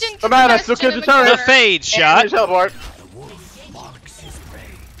attention to Come on, I the still question get in the turn. The corner. fade shot. Here's Hellbart.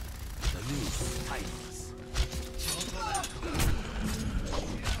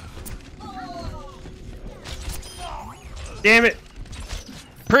 Damn it!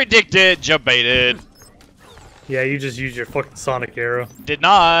 Predicted, jump baited. Yeah, you just used your fucking sonic arrow. Did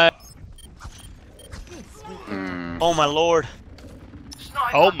not. Oh my lord.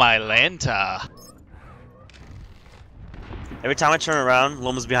 Oh my Lanta. Every time I turn around,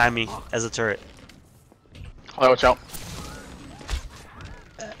 Loma's behind me as a turret. Oh, watch out.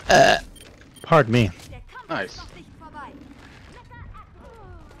 Pardon me. Nice.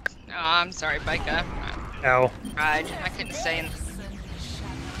 Oh, I'm sorry, Micah. Ow. I couldn't stay in.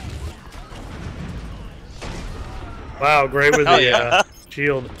 Wow, great with Oh, the yeah.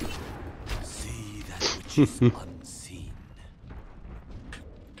 shield.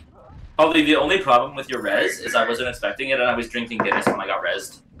 Probably the only problem with your res is I wasn't expecting it and I was drinking Guinness when I got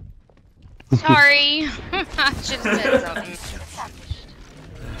rezzed. Sorry. I should have said something.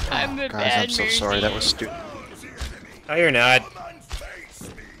 I'm a Guys, bad I'm so Mercy. sorry. That was stupid. Oh, you're not.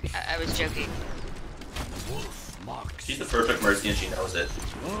 I was joking. She's the perfect Mercy and she knows it.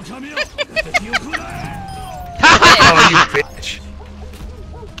 Oh, you bitch.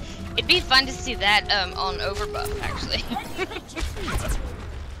 It'd be fun to see that on Overbuff, actually.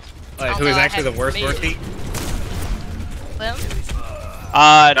 Like, who is actually the worst Mercy? Them? No,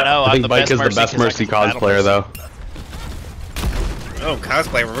 I I'm think the Mike best is the Mercy best 'cause I Mercy can battle cosplayer, though. Oh,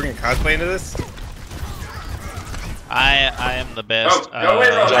 cosplay. We're bringing cosplay into this? I am the best. Go away,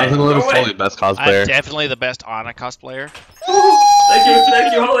 Roman. Jonathan Go Little's away. probably the best cosplayer. I'm definitely the best Ana cosplayer.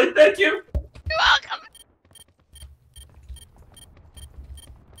 Thank you, Holly. Thank you. You're welcome.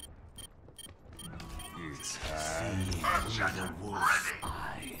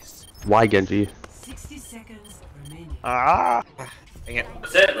 Why Genji? 60 seconds remaining. Ah! Dang it.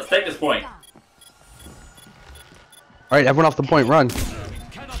 That's it. Let's take this point. Alright, everyone off the point, run.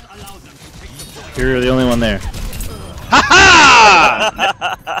 You're the only one there. Ha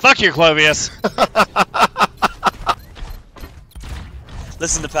ha! Fuck you, Clovius.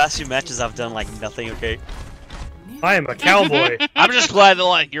 Listen, the past few matches I've done like nothing, okay? I am a cowboy. I'm just glad that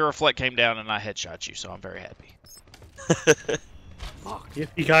like your reflect came down and I headshot you, so I'm very happy.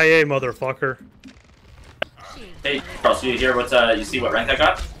 Yippee-ki-yay, motherfucker. Hey, Charles, you hear what? You see what rank I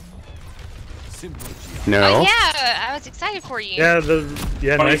got? No. Oh, yeah, I was excited for you. Yeah,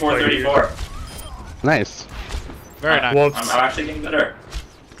 nice 24, play, 34. Nice. Very nice. Whoops. I'm actually getting better.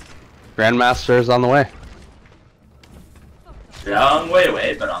 Grandmaster is on the way. Long way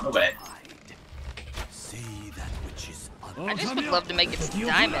away, but on the way. I just would love to make it to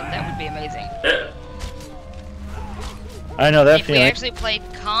Diamond. That would be amazing. Yeah. I know that If we feeling. actually played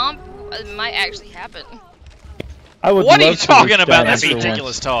comp, it might actually happen. I would What are you love to talking reach about? Diamond That's for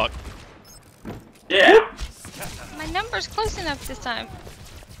ridiculous talk. Yeah. My number's close enough this time.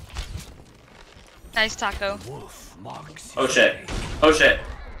 Nice taco. Oh shit. Oh shit.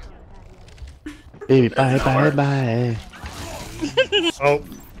 Baby, bye, bye, bye. Oh.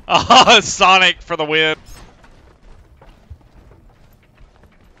 Oh, Sonic for the win.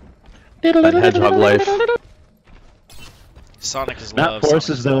 That hedgehog life. Sonic is Not love.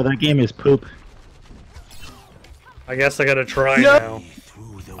 forces though. That game is poop. I guess I gotta try now.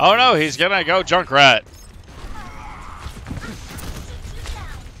 Oh no, he's gonna go Junkrat.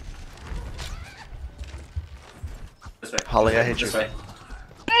 This way. Holly, I hate This you. way.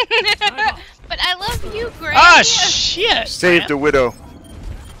 But I love you, Greg. Ah, shit! Saved a widow.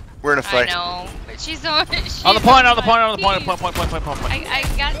 We're in a I fight. know, but she's on. She's On the point, on the point, my on the point, team. point. I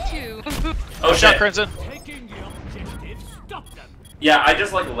got two. Oh Watch out, shit. Crimson. Yeah, I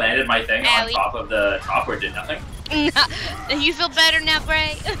just like landed my thing on Allie. top of the top where it did nothing. You feel better now,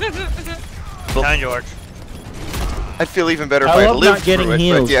 Greg? Down, George. I'd feel even better if I I love lived not getting through it,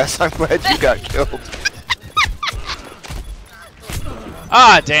 heals. but yes, I'm glad you got killed.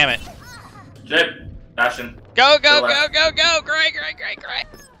 Ah, damn it. Jib. Bastion. Go, To go, the go, left. go, go. Great.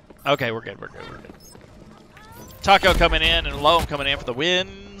 Okay, we're good. Taco coming in and Loam coming in for the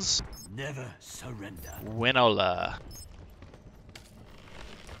wins. Never surrender. Winola.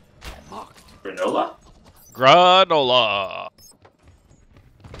 Granola? Granola.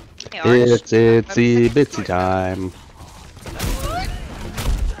 It's itsy bitsy time.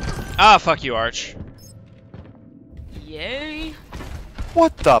 Ah, fuck you, Arch. Yay.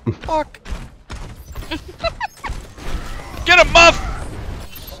 What the fuck? Get him, Muff!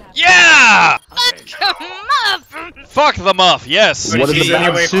 Yeah! Fuck him up! Fuck the Muff, yes. What did the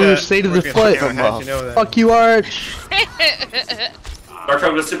Batsu say to the foot? Fuck you, Arch. Dark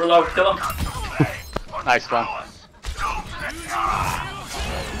was super low. Kill him. Nice one.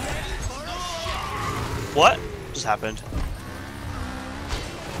 What just happened?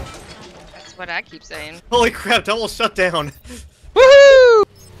 That's what I keep saying. Holy crap, double shutdown. Woohoo!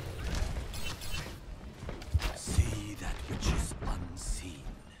 See that which is unseen.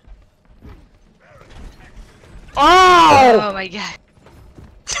 Oh my god.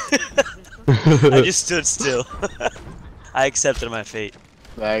 I just stood still. I accepted my fate.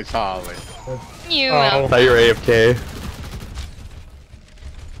 Thanks, Holly. You Oh. will. Thought you were AFK.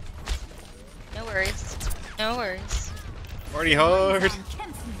 No worries. No worries. Party hard.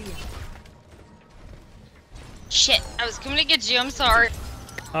 Shit, I was coming to get you, I'm sorry.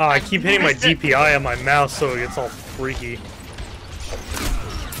 Oh, I keep hitting my DPI on my mouse so it gets all freaky.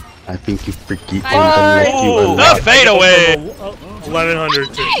 I think you freaky. Oh, the fadeaway! 1100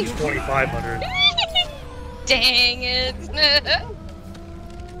 to 2500. Dang it.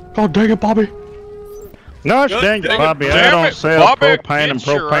 Oh, dang it, Bobby. Gosh God dang it, dang it, Bobby. I damn don't it, sell Bobby. propane and Get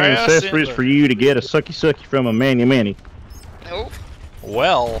your propane ass in accessories there. for you to get a sucky sucky from a many. Nope.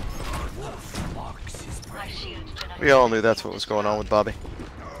 Well, We all knew that's what was going on with Bobby.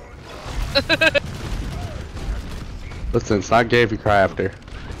 Listen, it's not gay if you cry after.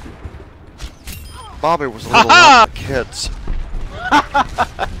 Bobby was a little like the kids.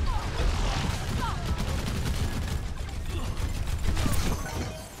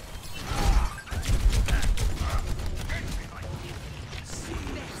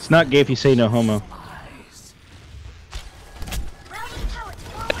 It's not gay if you say no homo.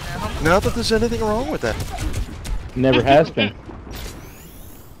 Not that there's anything wrong with that. Never has been.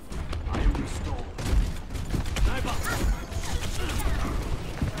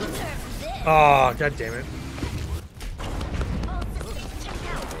 Oh, god damn it.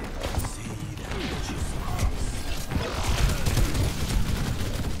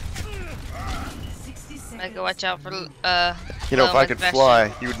 I go watch out for You know, if Lone I with could Bastion.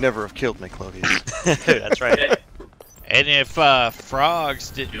 fly, you would never have killed me, Claudius. That's right. And if frogs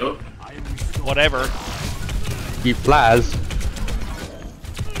did whatever, He flies.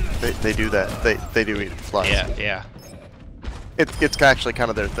 They do that. They do eat flies. yeah. It's actually kind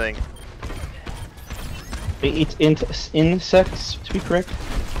of their thing. They eat insects, to be correct.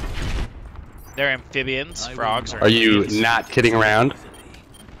 They're amphibians. Frogs Are you amphibians. not kidding around?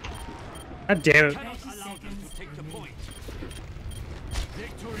 God damn it.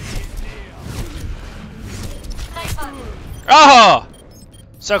 Oh!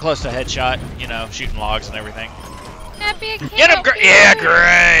 So close to headshot, you know, shooting logs and everything. Happy Get him, Gray! Yeah,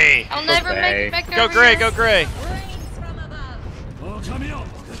 Gray! I'll never make it back Go over Gray, here. go Gray!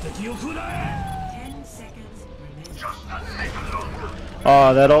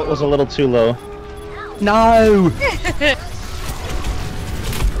 Oh, that ult was a little too low. No!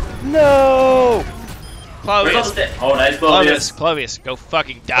 No! Clovis! Oh, nice, Clovis. Clovis, go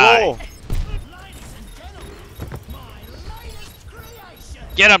fucking die! Oh.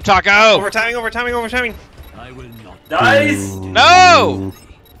 Get him, Taco! Overtiming, overtiming, overtiming. I will not. Nice! No!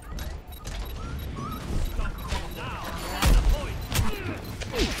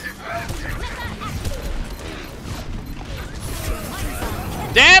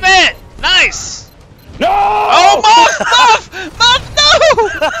 Damn it! Nice! No! Oh, Muff!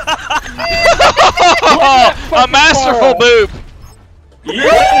 No! A masterful boop!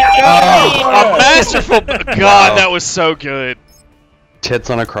 Yeah! A masterful God, that was so good. Tits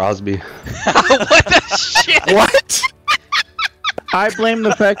on a Crosby. What the shit? What? I blame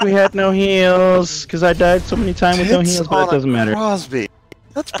the fact we had no heals, because I died so many times with no Tits heals, but on it a doesn't matter. Crosby.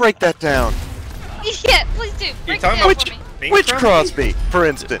 Let's break that down. Yeah, please do. Break it talking down about for me. Bing Which Crosby? Crosby, for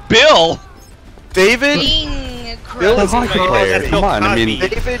instance? Bill! David? Bing Bill The is hockey Crosby. player. Come on, I mean,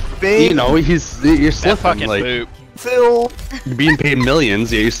 David, Bing, you know, you're That slipping. fucking Like, boop. Phil. you're being paid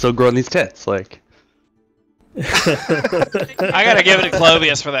millions, yeah, you're still growing these tits. Like, I gotta give it to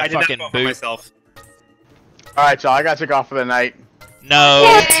Clovis for I that did not fucking vote for boop. myself. Alright, y'all, I gotta take off for the night.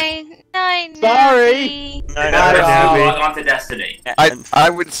 No. Okay. Night, Sorry. Nappy. Now Nappy. log on to Destiny. I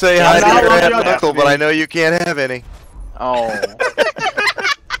would say Yeah, hi now to your I'm aunt on Uncle, but Destiny. I know you can't have any. Oh.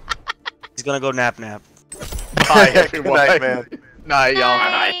 He's gonna go nap. Bye. Good night, man. Night, y'all.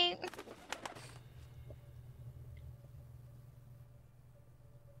 Night.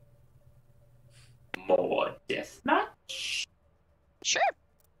 More deathmatch. Sure.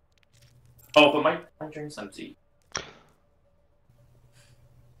 Oh, but my drink's empty.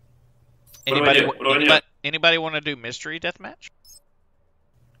 What do I do? What do I do? Anybody want to do mystery deathmatch?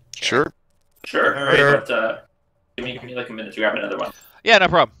 Sure. Sure. Alright, but give me like a minute to grab another one. Yeah, no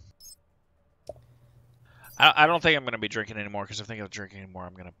problem. I don't think I'm gonna be drinking anymore because if I think of drinking anymore,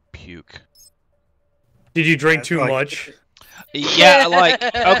 I'm gonna puke. Did you drink too like- much? Yeah, like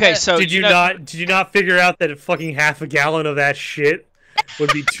okay, so Did you not figure out that fucking half a gallon of that shit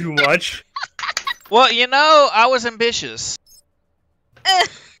would be too much? Well, you know, I was ambitious. I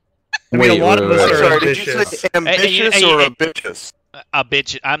mean, a lot of us I'm are sorry, did you ambitious. say ambitious or ambitious? A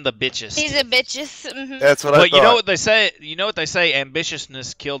bitch. I'm the bitchest. He's a bitches. Mm-hmm. That's what I But thought. you know what they say? You know what they say?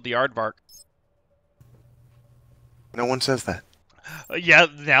 Ambitiousness killed the aardvark. No one says that. Yeah,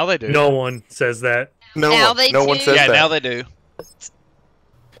 now they do. No one says that. No Now one. they No one do. says Yeah, that. now they do.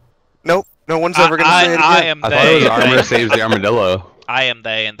 Nope. No one's ever gonna say it again. I am I thought it was they. armor saves the armadillo. I am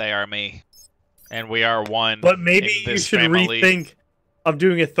they, and they are me, and we are one. But maybe in you this should family. rethink of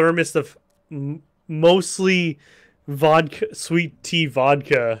doing a thermos of mostly vodka, sweet tea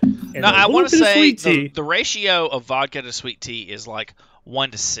vodka. And No, a I little want to bit of say sweet tea. the ratio of vodka to sweet tea is like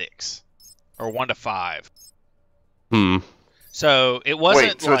 1 to 6, or 1 to 5. Hmm. So it wasn't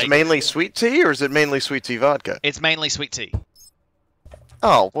Wait, so like it's mainly sweet tea, or is it mainly sweet tea vodka? it's mainly sweet tea.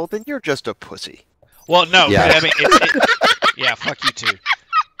 Oh, well then you're just a pussy. Well, no, Yeah. but I mean, yeah, fuck you too.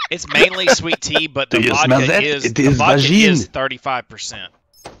 It's mainly sweet tea, but the Do you smell vodka that? is It the is vodka vagine. is 35%.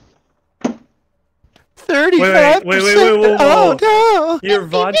 35%. Wait. Oh no. Your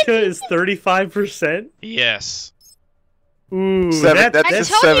vodka is 35%? Yes. Ooh, That's I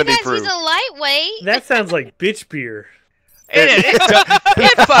just told you 70 guys proof. he's a lightweight. that sounds like bitch beer. It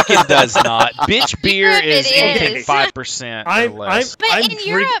fucking does not. Bitch beer Europe it is anything is. 5% or I'm less. But I'm in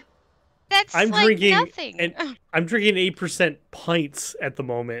Europe, that's I'm like drinking nothing. and I'm drinking 8% pints at the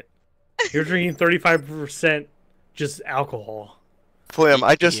moment. You're drinking 35% just alcohol. Flim,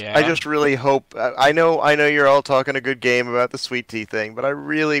 I just really hope. I know you're all talking a good game about the sweet tea thing, but I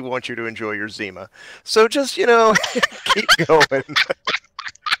really want you to enjoy your Zima. So just keep going.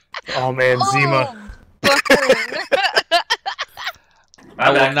 Oh man, Zima.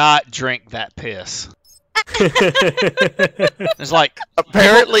 I will not drink that piss. It's like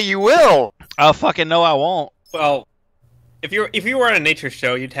apparently you will. Oh fucking no, I won't. Well, if you were on a nature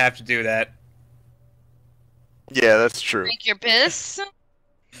show, you'd have to do that. Yeah, that's true. Drink your piss.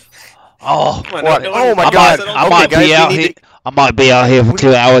 Oh, what? Oh my God! I might be out here for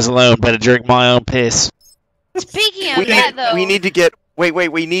 2 hours alone. Better drink my own piss. Speaking of that, though, we need to get. Wait.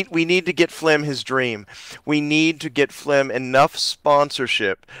 We need to get Flim his dream. We need to get Flim enough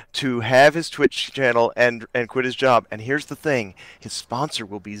sponsorship to have his Twitch channel and quit his job. And here's the thing: his sponsor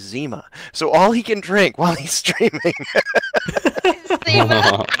will be Zima. So all he can drink while he's streaming.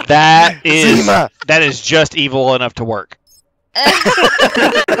 That is just evil enough to work.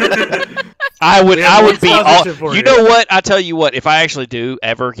 I would be all. You know what? I tell you what. If I actually do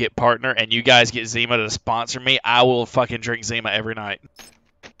ever get partner and you guys get Zima to sponsor me, I will fucking drink Zima every night.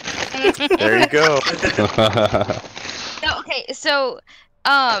 There you go. No, okay, so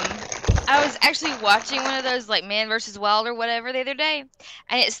I was actually watching one of those like Man vs. Wild or whatever the other day,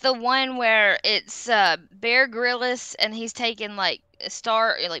 and it's the one where it's Bear Grylls and he's taking like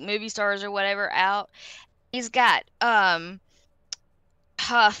movie stars or whatever out. He's got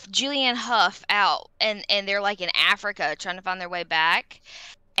Julianne Hough out, and they're like in Africa trying to find their way back,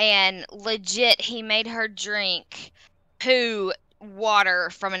 and legit he made her drink poo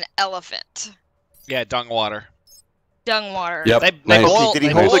water from an elephant. Yeah, dung water. Dung water. Yep. Did he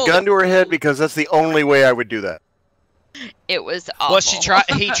hold a gun to her head? Because that's the only way I would do that. It was awful. Well,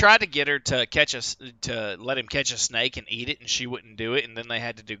 he tried to get her to let him catch a snake and eat it, and she wouldn't do it, and then they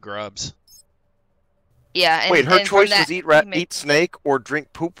had to do grubs. Yeah. Wait, her choice was eat snake or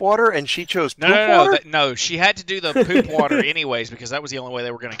drink poop water, and she chose poop water? No, she had to do the poop water anyways because that was the only way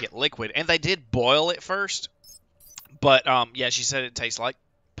they were going to get liquid, and they did boil it first. But yeah, she said it tastes like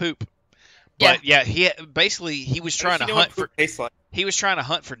poop. But yeah, he was trying to hunt for he was trying to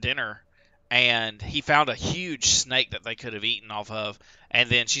hunt for dinner, and he found a huge snake that they could have eaten off of. And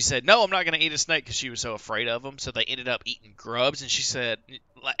then she said, "No, I'm not going to eat a snake," because she was so afraid of them. So they ended up eating grubs. And she said,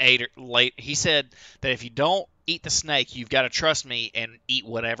 he said that if you don't eat the snake, you've got to trust me and eat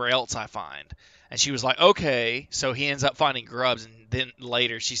whatever else I find. And she was like, "Okay." So he ends up finding grubs, and then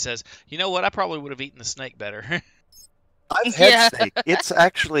later she says, "You know what? I probably would have eaten the snake better." I've had snake. It's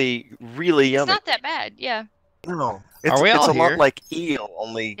actually really yummy. It's not that bad, yeah. No. It's Are we all a here? lot like eel,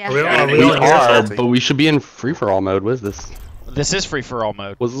 only... Yeah. We are, but we should be in free-for-all mode. What is this? This is free-for-all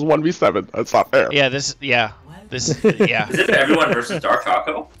mode. This is 1v7. That's not fair. Yeah, this yeah. Is it everyone versus Dark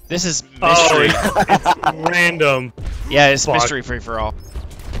Taco? This is mystery. It's random. Yeah, it's mystery free-for-all.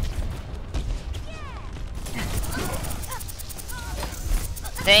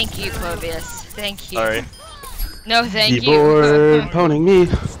 Thank you, Clovius. Thank you. Sorry. No, thank you. Keyboard poning me.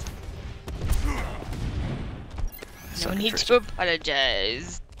 No need to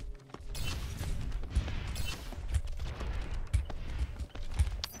apologize.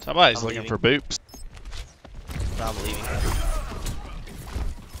 Somebody's looking for boops. I'm leaving.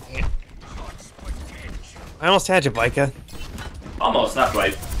 I almost had you, Bika. Almost, not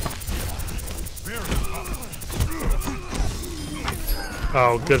quite.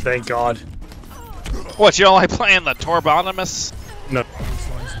 Oh, good, thank God. What, you don't like playing the Torbonimus? No.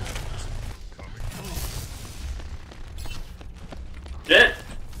 Shit.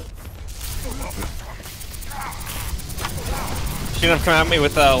 Shouldn't have come at me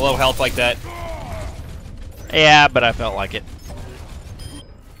with low health like that. Yeah, but I felt like it.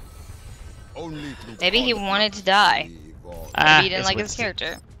 Maybe he wanted to die. Maybe he didn't like his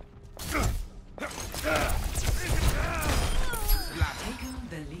character.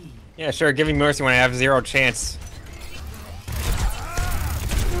 Yeah, sure, give me mercy when I have 0 chance.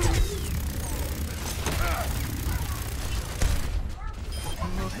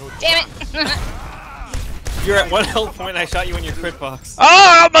 Damn it! You're at 1 health point and I shot you in your crit box. Oh,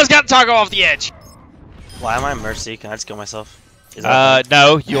 I almost got Taco off the edge! Why am I mercy? Can I just kill myself?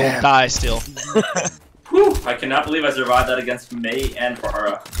 No, you'll die still. Whew, I cannot believe I survived that against May and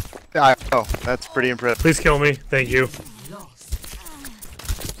Farah. I know, that's pretty impressive. Please kill me, thank you.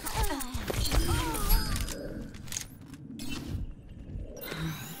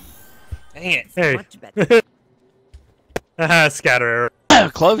 Dang it. Hey. Haha, scatter error.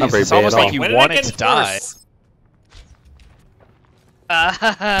 Clovis, it's almost like you wanted to die.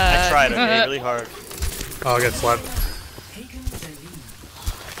 I tried really hard. Oh, I got slapped.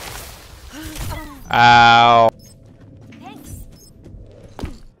 Ow.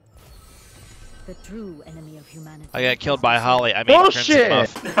 true enemy of humanity. I got killed by Holly. I mean, Bullshit!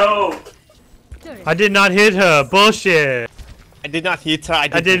 Crimson Muff. No. I did not hit her. Bullshit. I did not hit her. I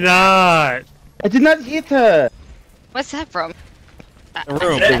did not. I did not hit her. What's that from? The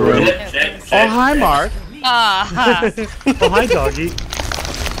room. Shit, Big room. shit, shit, Oh, hi, shit. Mark. Ah. Oh, hi, doggy.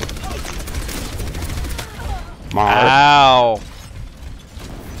 Mark. Ow.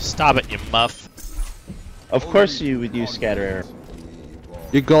 Stop it, you muff. Of course you would use scatter arrow.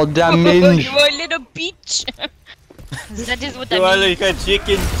 You goddamn minge. You a little bitch. That is what that You are means. like a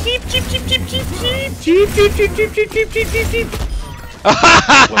chicken. Cheep, cheep, cheep, cheep, cheep, cheep. Cheep, cheep, cheep, cheep, cheep, cheep, cheep, cheep, cheep.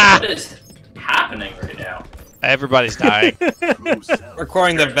 What is happening right now? Everybody's dying.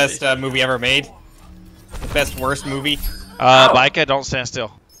 Recording the best movie ever made. The best worst movie. Micah, don't stand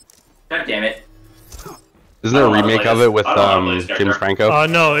still. God damn it. Isn't there a remake of it with I don't know this James character. Franco?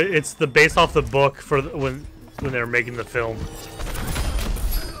 No, it's the based off the book for when they were making the film.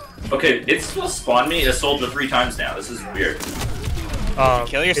 Okay, it's supposed to spawn me a soldier 3 times now. This is weird.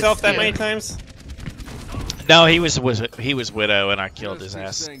 Kill yourself that many times? No, he was widow, and I killed his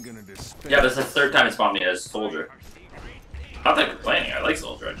ass. Yeah, but it's the 3rd time it spawned me as soldier. Not that complaining. I like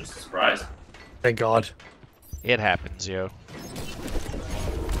soldier. I'm just surprised. Thank God. It happens, yo.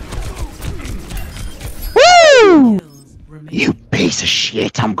 Woo! You piece of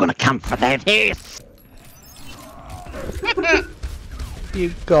shit! I'm gonna come for that head.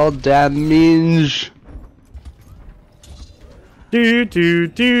 You goddamn minge. Do do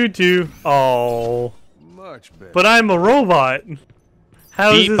do do. Oh. But I'm a robot.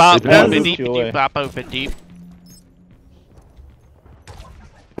 How is Deep this? bop, how is open this- deep, deep bop, open deep.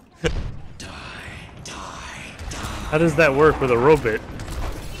 How does that work with a robot?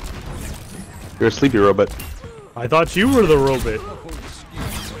 You're a sleepy robot. I thought you were the robot.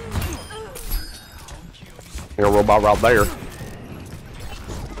 You're a robot right there.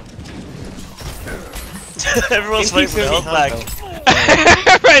 Everyone's waiting for the health pack.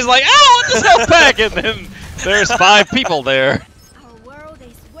 Everybody's like, "Oh, what this health pack?" And then there's 5 people there. Our world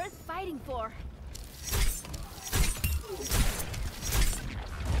is worth fighting for.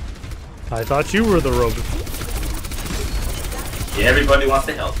 I thought you were the robot. Yeah, everybody wants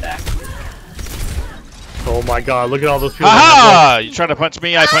the health back. Oh my God! Look at all those people. Aha! You trying to punch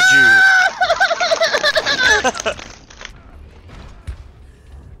me? I punch you.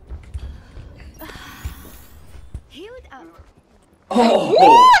 Healed up. Oh! Ooh,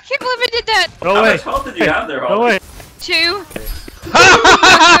 I can't believe I did that. No How way. much health did you have there, No Holly? way. 2.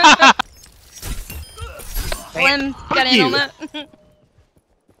 Slim got in on that.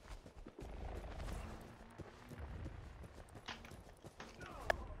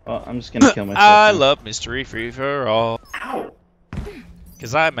 Well, I'm just gonna kill myself. I now. love mystery free for all. Ow!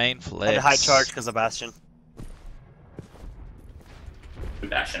 Cause I main I flex. had a high charge because of Bastion.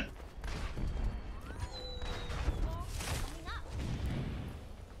 Good action.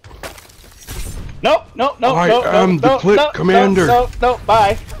 Nope, nope, nope, I nope, am nope, the nope, clip nope, commander. Nope, nope, nope,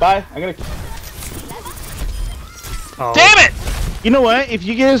 bye, bye. I'm gonna. Oh. Damn it! You know what? If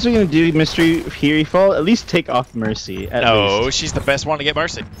you guys are gonna do Mystery Fury Fall, at least take off Mercy. At No, least. she's the best one to get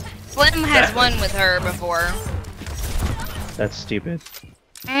mercy. Slim has won with her before. That's stupid.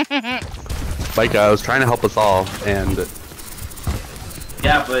 Like, I was trying to help us all, and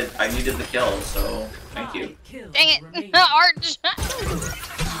Yeah, but I needed the kill, so thank you. Dang it, Arch.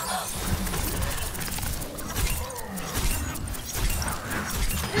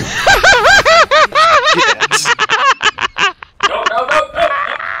 No, no, no, no!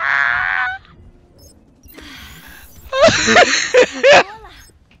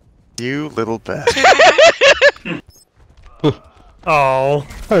 You little bastard. Oh.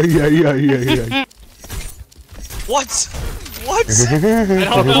 What? What?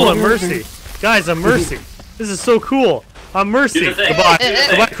 Oh, cool, I'm Mercy. Guys, I'm Mercy. This is so cool. I'm Mercy. Do the thing. Goodbye. Do the thing.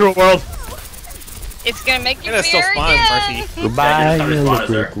 Goodbye, cruel world. It's gonna make you Gonna still fear spawn, again. Mercy. goodbye, Yeah, just yellow respond,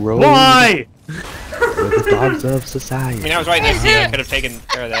 brick sir. road. Why? We're the dogs of I society. mean, I was right next to you. I could have taken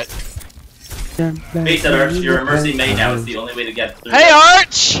care of that. Face it, Arch. You're a mercy main now. It's the only way to get through. Hey,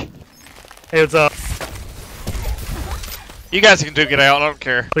 Arch! Hey, what's up? You guys can duke it out. I don't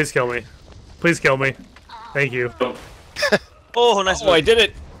care. Please kill me. Please kill me. Thank you. Oh, nice. Oh, I did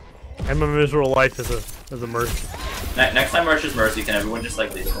it. I'm a miserable life as a Mercy. Next time Arch is mercy, can everyone just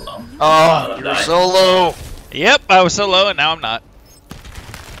like leave it alone? Oh, you're so low. Yep, I was so low and now I'm not.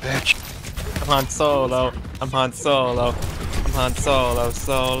 Bitch. I'm Han Solo. I'm Han Solo. I'm Han Solo.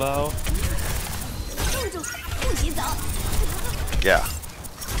 Solo. Yeah.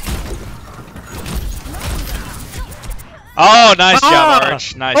 Oh, nice job,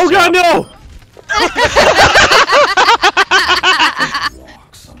 Arch. Nice Oh job. God, no!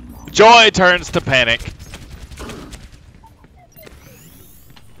 Joy turns to panic.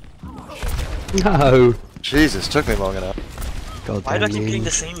 No. Jesus, took me long enough. God Why do I damn keep you. getting the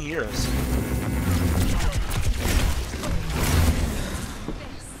same heroes?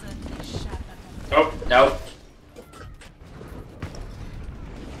 Oh, no.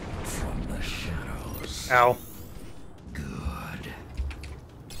 Ow.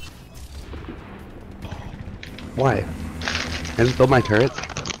 Why? I just built my turrets.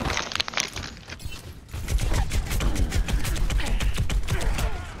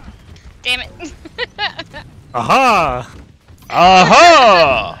 Damn it. Aha!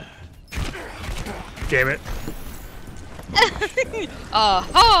 Aha! Damn it.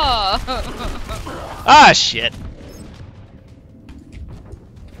 Aha! Ah, shit.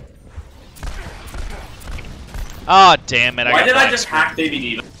 Oh, damn it. Why did I black just screen. hack Baby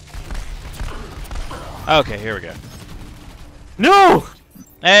Diva? Okay, here we go. No!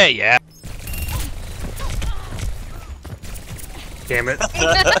 Hey, yeah. Damn it.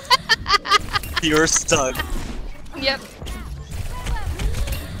 You're stuck. Yep.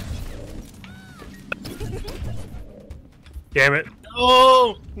 Damn it.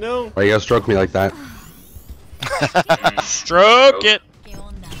 Oh no! Why you gotta stroke me like that? Stroke it.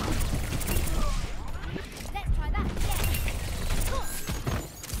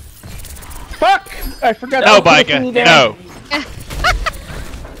 Fuck! I forgot. No, to put Micah. me down. No.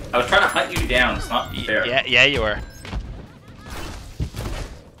 I was trying to hunt you down. It's not fair. Yeah, you were.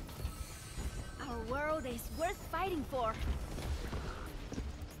 Our world is worth fighting for.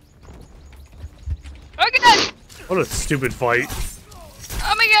 Oh god! What a stupid fight.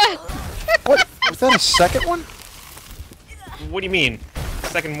 Oh my god! What? Was that a second one? What do you mean?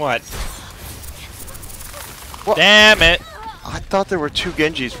 Second what? What? Damn it. I thought there were two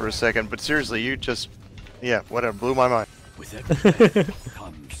Genjis for a second, but seriously, you just... Yeah, whatever, blew my mind. With every death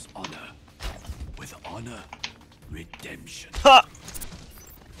comes honor. With honor, redemption. Ha!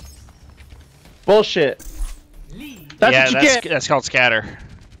 Bullshit. That's Yeah, what you get. that's called scatter.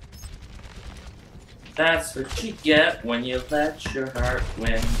 That's what you get when you let your heart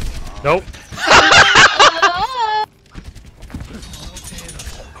win. Nope.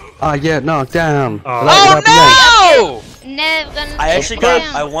 Ah, yeah, knocked down. Oh, no! Never gonna I actually sit got.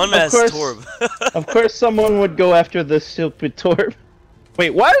 down. I won Of as course. Torb. Of course, someone would go after the stupid Torb.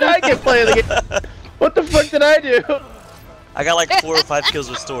 Wait, why did I get playing the game? What the fuck did I do? I got like 4 or 5 kills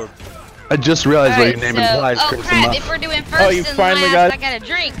with Torb. I just realized what your name so, implies, oh Crimson crap, Muff. if we're doing first you and finally last, got- I got a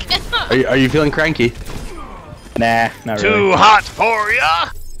drink. Are you feeling cranky? Nah, not Too really. hot for ya.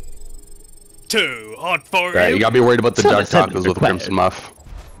 Too hot for Right, you gotta be worried about the dark Something tacos with required. Crimson Muff.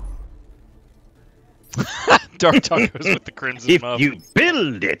 Dark tacos with the crimson If muff. you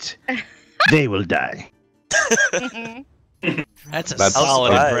build it, they will die. That's a That's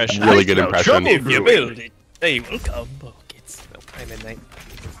solid a impression. really good impression. If you build it, they will come. Oh, kids. No, I'm in night.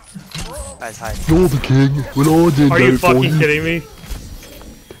 Guys, hi. You're the king. When I did Are you fucking kidding me?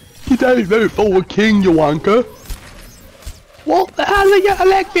 You don't vote for a king, you wanker. What the hell did you get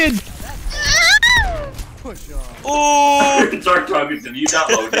elected? Ooh! Dark Target, did you not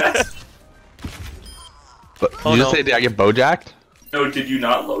load yet? But, Oh, you just no. say, did I get bojacked? No, did you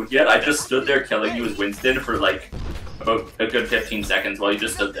not load yet? I just stood there killing you as Winston for like about a good 15 seconds while you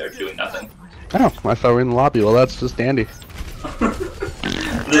just stood there doing nothing. Oh, I thought we were in the lobby. Well, that's just dandy.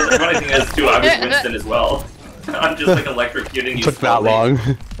 The funny thing is, too, I was Winston as well. I'm just like electrocuting you. Took that slowly.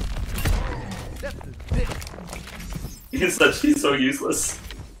 long. He's so useless.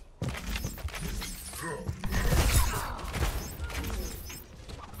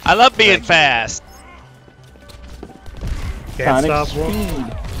 I love being fast. Can't Sonic stop.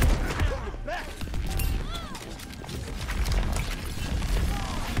 speed.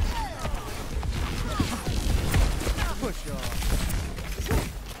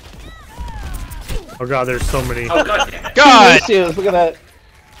 Oh god, there's so many. Oh god damn it. God! Look at that.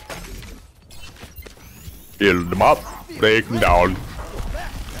 Build them up, break them down.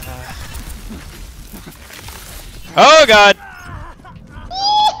 Oh god!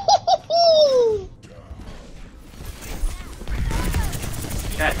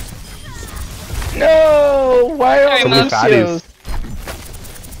 God. No! Why are Sorry, all Mom. Lucios?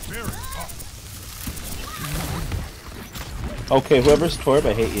 Okay, whoever's Torb,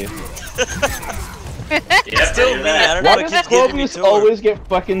 I hate you. Yeah, Still I me. do I that. don't know Why what does keeps giving me Torbius Torb. always get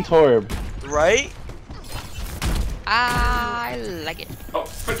fucking Torb? Right? I like it. Oh,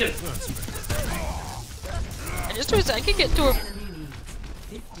 freaking. I just wish I could get to her.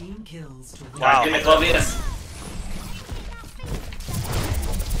 15 kills to Wow. Give me Clavius.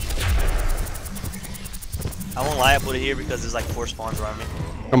 I won't lie, I put it here because there's like 4 spawns around me.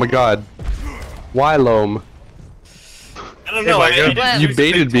 Oh my god. Why, Loam? I don't know. You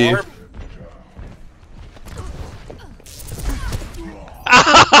baited me.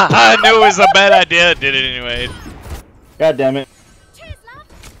 I knew it was a bad idea. Did it anyway. God damn it.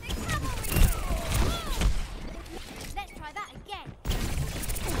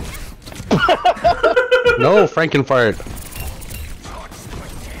 No, Frankenfart.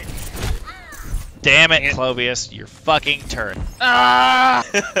 Damn it, Clovius, you're fucking turret. Ah!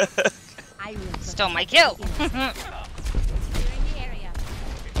 Stole my kill.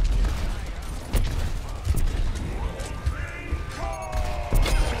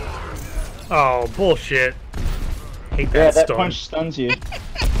 Oh, bullshit. Hate Yeah, that that stun. punch stuns you.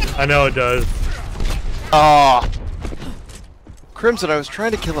 I know it does. Ah. Crimson, I was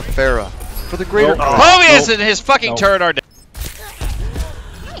trying to kill a Pharah for the greater. Clovius and his fucking turret are dead.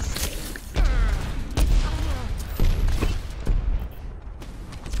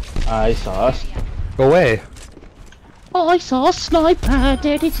 I saw us. Go away. Oh, I saw a sniper,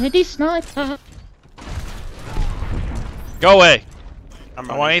 teddy sniper. Go away. I'm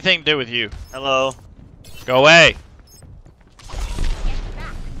I don't want anything to do with you. Hello. Go away.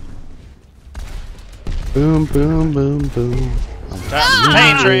 Boom, boom, boom, boom.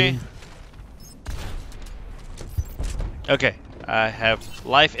 Pain tree. Okay, I have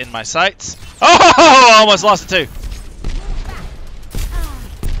life in my sights. Oh, I almost lost it too.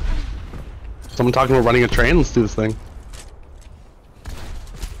 Someone talking about running a train? Let's do this thing.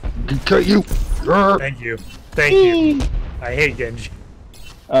 Cut you. Thank you. Thank you. I hate Genji.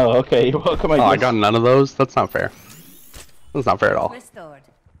 Oh, okay. You're welcome. I got none of those? That's not fair. That's not fair at all. Restored.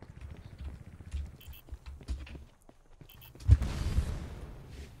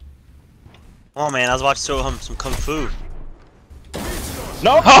 Oh man, I was about to show him some kung fu.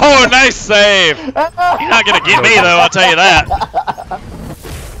 No. Oh, nice save. You're not gonna get me though. I'll tell you that.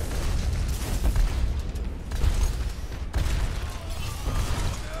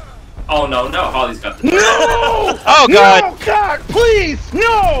 Oh no, no, Holly's got the. No! Oh god! No, God, please,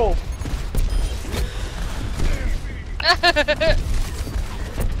 no!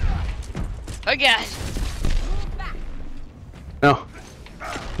 Oh god. No.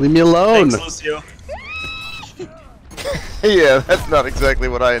 Leave me alone. Thanks, Lucio. Yeah, that's not exactly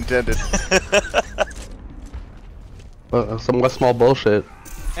what I intended. Some less small bullshit.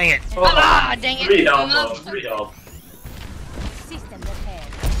 Dang it. Ah, dang it. 3 health, 3 health. System repaired.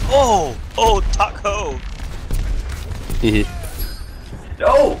 Oh, taco.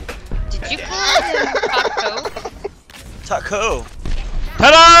 No! Did you call him Taco? Taco.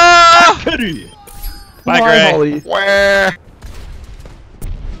 Ta-da! Bye, Gray. Holly. Where?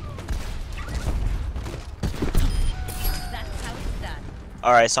 That's how it's done.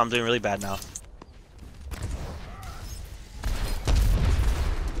 Alright, so I'm doing really bad now.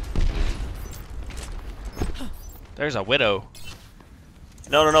 There's a widow.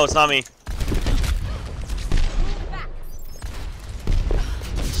 No, it's not me.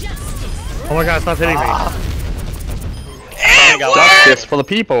 Oh my god, stop hitting me. It worked! Justice for the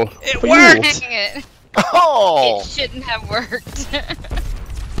people. It For worked! you. Dang it. Oh! It shouldn't have worked. Clearing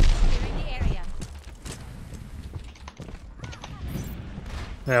the area.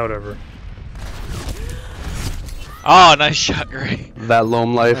 Yeah, whatever. Oh, nice shot, Gray. That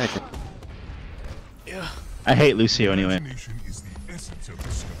Loam life. I hate Lucio anyway.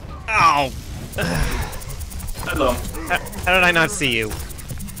 Ow! Hello. How did I not see you?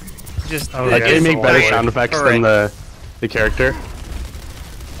 Just Oh, Like, yeah, they it's make a better life. sound effects Alright. than the character.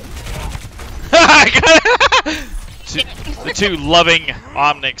 The two loving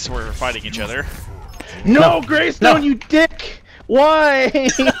Omnics were fighting each other. No, Greystone, you dick! Why?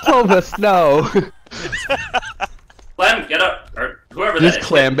 Clovis, no. Clem, get up. Or whoever Just that is.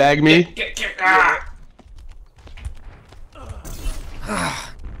 clam bag me. Get, ah!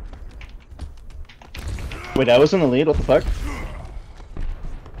 Wait, I was in the lead. What the fuck?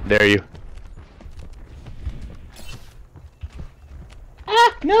 Dare you.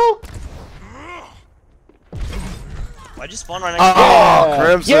 Ah, no! Why'd you spawn right next to me? Oh,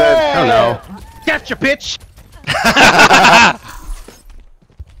 Crimson! Yeah! Oh no. Gotcha, bitch!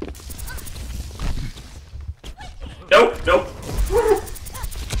 Nope.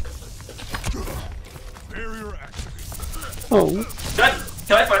 Oh.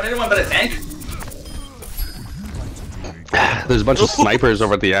 Can I find anyone but a tank? There's a bunch of snipers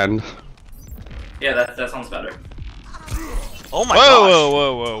over at the end. Yeah, that sounds better. Oh my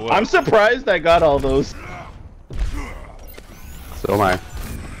Whoa. I'm surprised I got all those. So am I.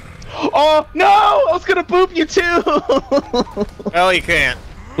 Oh, no! I was gonna boop you too! Well, you can't.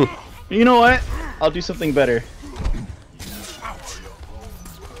 You know what? I'll do something better.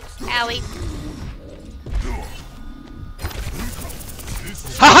 Howie.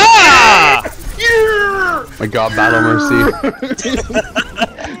 Ha ha! My God, Battle Mercy.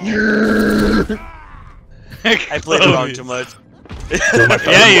 I played around too much.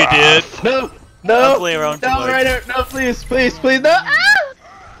 Yeah, you did. No, no, I'm playing around too no, much. Ryder, no, please, please, please, no. Ah!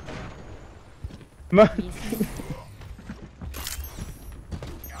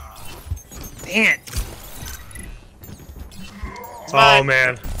 Dang it. Oh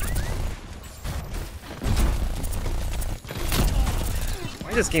man. Why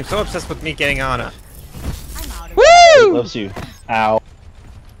is this game so obsessed with me getting Ana? Woo! Loves you. Ow.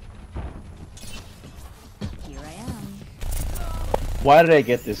 Here I am. Why did I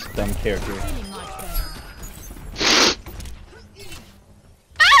get this dumb character?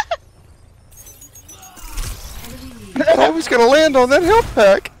 I was gonna land on that health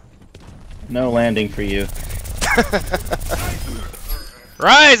pack. No landing for you.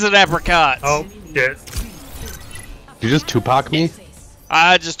 Rise of apricots. Oh, shit. You just Tupac me?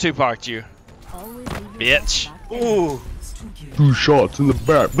 I just Tupac you. Bitch. Ooh. 2 shots in the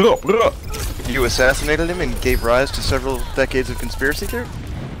back. Blah, blah. You assassinated him and gave rise to several decades of conspiracy theory?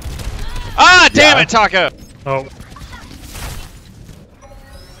 Ah, damn it, Taco. Oh.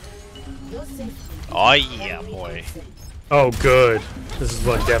 Oh yeah, boy. Oh, good. This is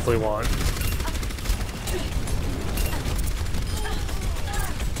what I definitely want.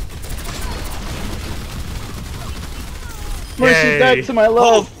 Mercy Yay. died to my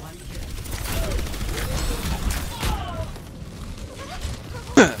love.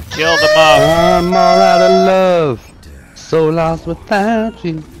 Kill them up. I'm all out of love. So lost without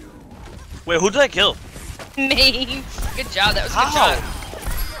you. Wait, who did I kill? Me. Good job. That was a good How? shot.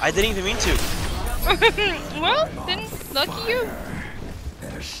 I didn't even mean to. Well, then lucky you.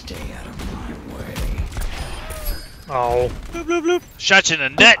 Better stay out of my way. Oh. Bloop, bloop, bloop. Shot you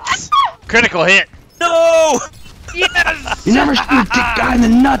in the nuts. Critical hit. No! Yes! You never shoot a guy in the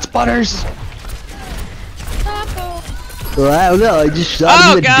nuts, Butters. Well, I don't know. I just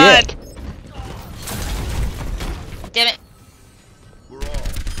shot him in the dick. Damn it.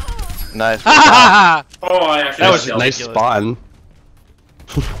 Nice. Oh, I actually That was a killed. nice spawn.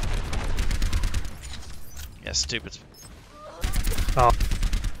 Yeah, stupid. Oh.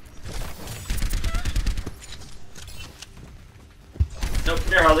 No, come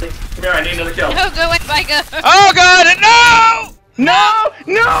here, Holly. Come here, I need another kill. No, go away, Micah. Oh god, no! No!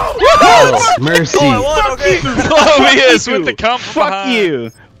 No! Oh, mercy. Fuck you! Chloeus with the come from Fuck behind. you!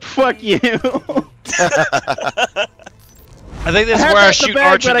 Fuck you! I think this is I had where I that in the shoot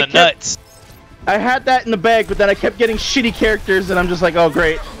bag, Arch in but the I kept- nuts. I had that in the bag, but then I kept getting shitty characters, and I'm just like, oh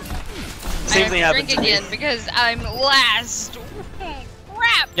great. Same I thing have to happened drink to me. again because I'm last.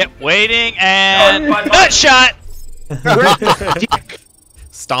 Crap. Yep, waiting and Fine, fine. nut shot.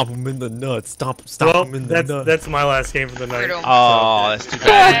 Stomp him in the nuts. Stomp Well, him in the that's nuts. that's my last game for the night. Brutal. Oh, that's too So,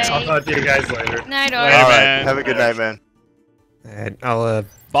 bad. I'll talk to you guys later. Night, Later, Arch. Alright, man. have a good night, man. And I'll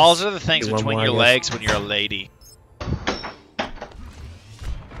Balls are the things Do one between more, your I guess. legs when you're a lady.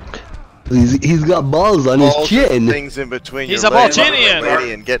 He's got balls on his Balls chin. Things in between He's your a legs and Baltinian. your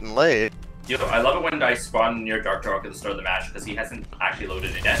lady and getting laid. Yo, I love it when I spawn near Dark Talk at the start of the match because he hasn't actually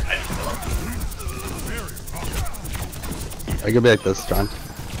loaded it yet. I just kill him. I could be like this, John.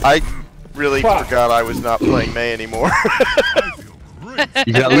 I really forgot I was not playing May anymore.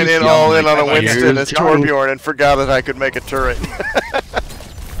 You got Went in all in on a Winston as John. Torbjorn and forgot that I could make a turret.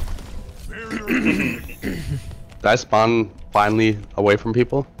 Did I spawn finally away from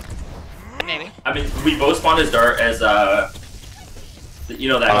people? Maybe. I mean, we both spawned as Dart as you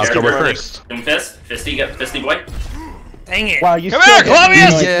know that Let's go character. first. Fisty boy. Dang it. Wow, you Come still here, get- Chloe! you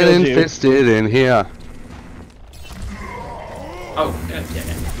know, I Getting killed you. fisted in here. Oh, good. Yeah.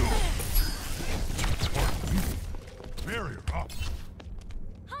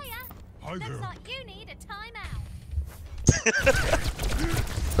 Looks like you need a timeout.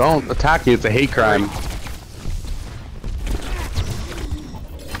 Don't attack me, it's a hate crime.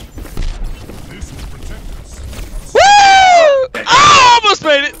 Woo! Oh, almost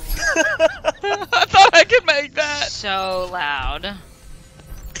made it. I thought I could make that. So loud.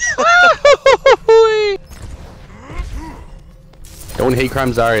 Don't hate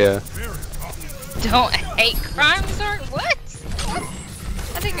crime Zarya. Don't hate crimes or what?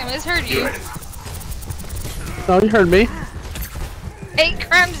 I think I misheard you. Oh, you heard me. Hate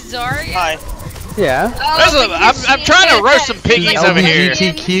crimes, Zarya? Hi. Yeah. Oh, I'm trying to roast some piggies over here.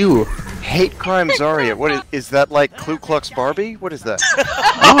 LGBTQ. Hate crime Zarya. What is that like Ku Klux Barbie? What is that?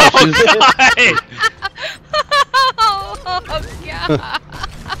 Oh, God.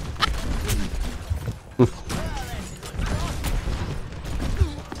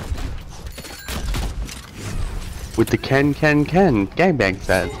 With the Ken gangbang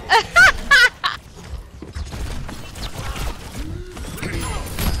set.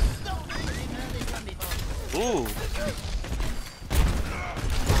 Ooh.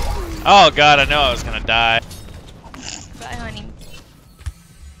 Oh god, I know I was gonna die. Bye, honey.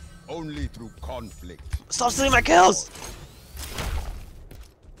 Only through conflict. Stop stealing my kills!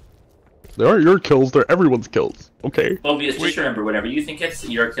 They aren't your kills, they're everyone's kills. Okay. Obvious, just remember, whenever you think it's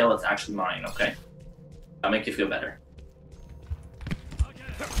your kill, it's actually mine, okay? That'll make you feel better.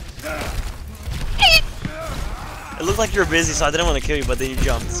 It looked like you were busy, so I didn't want to kill you, but then you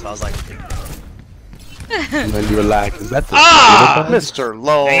jumped, so I was like... And then you were like, is that the Mr.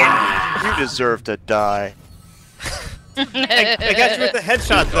 Lowell, you deserve to die. I got you with the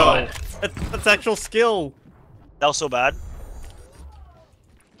headshot, though. That's actual skill. That was so bad.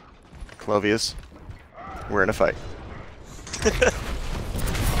 Clovius, we're in a fight.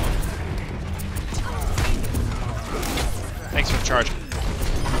 Thanks for the charge.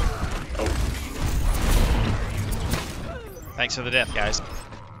 Oh. Thanks for the death, guys.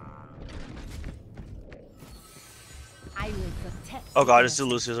 Oh god, there's two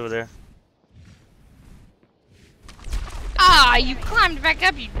Lucius over there. Ah, you climbed back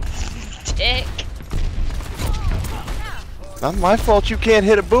up, you dick. Not my fault you can't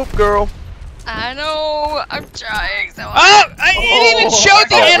hit a boop, girl. I know. I'm trying so Oh! hard. It even showed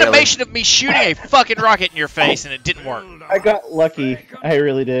the animation of me shooting a fucking rocket in your face, and it didn't work. I got lucky. I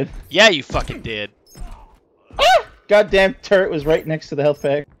really did. Yeah, you fucking did. Ah! Goddamn turret was right next to the health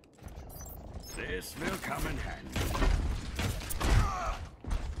pack. This will come in handy.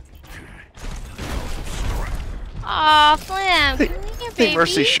 Aw, Flam, come here, I think baby.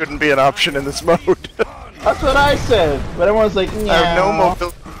 Mercy shouldn't be an option in this mode. That's what I said, but everyone's like, I have no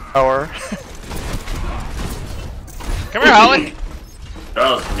mobility power. Come here, Holly.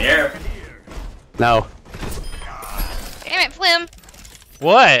 Girls, come here. No. Damn it, Flim.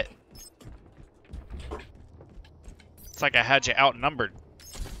 What? It's like I had you outnumbered.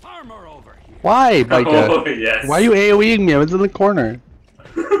 Why, Micah? Oh, yes. Why are you AoEing me? I was in the corner.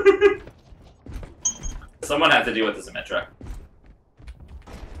 Someone had to deal with the Symmetra.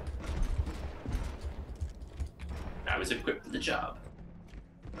 I was equipped for the job.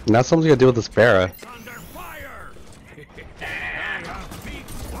 Now someone's gonna deal with this Pharah.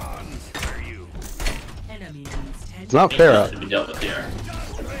 It's not Pharah. To be dealt with here.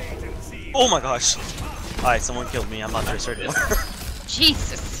 Oh my gosh. Alright, someone killed me. I'm not very certain anymore.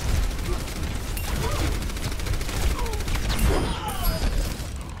 Jesus.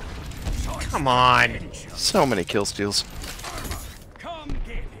 Come on. So many kill steals.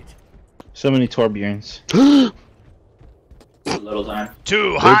 So many Torbjorns. A little time.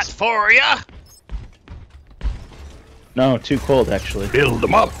 Too hot for ya? No, too cold actually. Build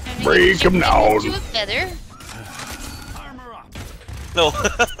them up, break them down. You a feather. No.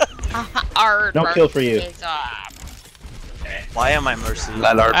 No kill for you. Why am I Mercy?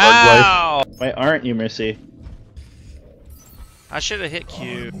 Ow! Why aren't you, Mercy? I should have hit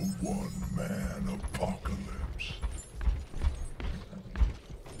Q.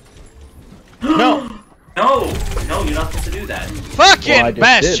 No! No! No, you're not supposed to do that. Fucking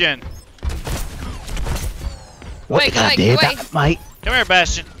Bastion! What I did wait. that, mate? Come here,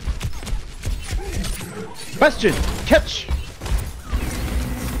 Bastion. Bastion, catch!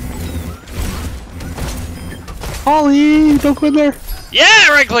 Holly, don't go in there. Yeah,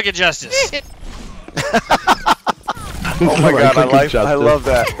 right click of justice. Oh my god, Right-click of I love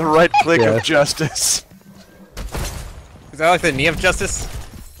that. The right click Yeah. of justice. Is that like the knee of justice?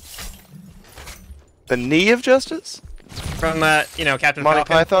 The knee of justice? From, you know, Captain Monty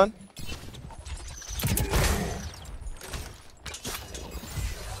Falcon? Python?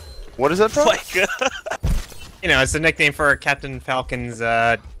 What is that from? You know, it's the nickname for Captain Falcon's,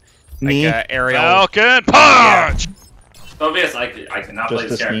 Knee? aerial... Falcon punch! Obvious, I cannot play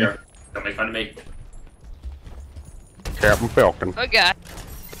this Justice me. character. Don't make fun of me. Captain Falcon. Oh god.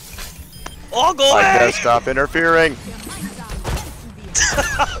 Oh, go I away! gotta stop interfering.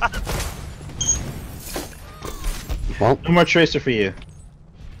 Well, No more Tracer for you.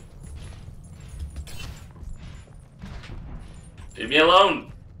 Leave me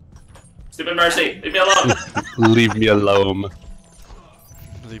alone. Stupid Mercy, leave me alone. leave me alone.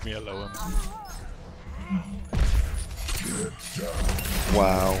 Leave me alone.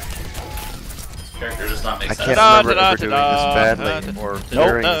 Wow. Character does not make I sense. can't remember ever doing this badly or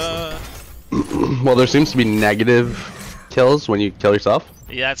hearing this. Well, there seems to be negative kills when you kill yourself.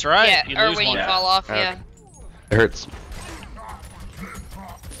 Yeah, that's right. Yeah, you or lose when one. you fall off, yeah. It hurts.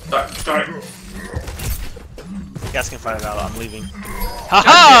 Sorry. You guys can fight it out. I'm leaving.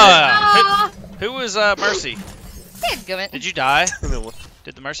 Haha! Who was Mercy? Did you die?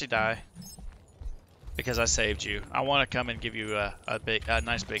 Did the Mercy die? Because I saved you. I want to come and give you a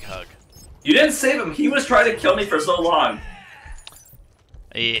nice big hug. You didn't save him. He was trying to kill me for so long.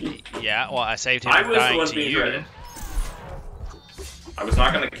 Yeah, well, I saved him I from was the dying one to being you. threatened. I was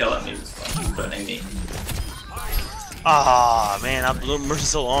not going to kill him. He was threatening me. Ah, man, I've been Mercy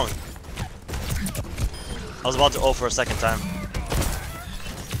so long. I was about to ult for a second time.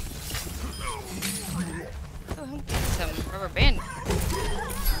 Oh, get some rubber band.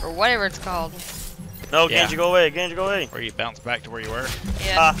 Or whatever it's called. No, Yeah. Genji, go away. Genji, go away. Where you bounce back to where you were.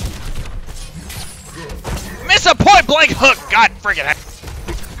 Yeah. Miss a point blank hook! God friggin' heck.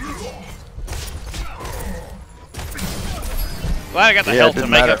 Glad I got the help to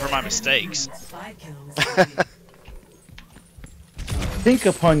make up for my mistakes. Think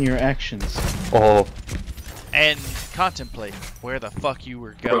upon your actions. Oh. And contemplate where the fuck you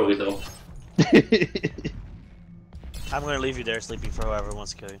were going. I'm gonna leave you there sleeping for whoever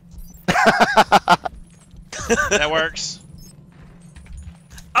wants to kill you. That works.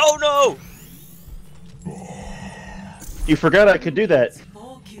 Oh no! You forgot I could do that.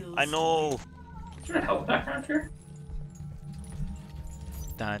 I know. Is there help back around here?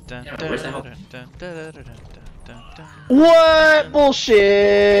 Where's the help? What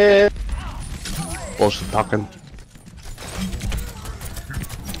bullshit? Bullshit talking.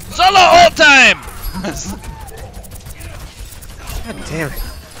 Solo ult time! God damn it.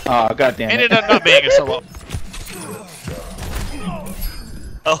 Oh, god damn it. Ended up not being a solo.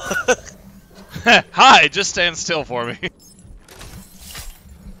 Oh. Hi, just stand still for me.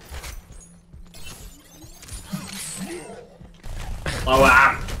 Oh,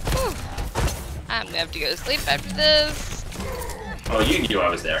 wow. I'm gonna have to go to sleep after this. Oh, you knew I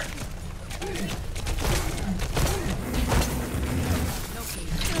was there.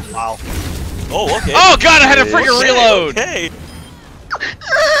 Wow. Oh, okay. Oh god, I had a freaking reload! Okay.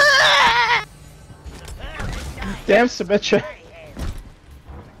 Damn, Symmetra.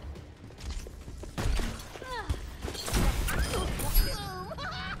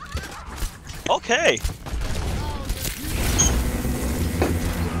 Okay.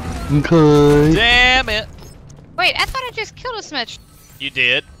 Okay. Damn it! Wait, I thought I just killed a Symmetra. You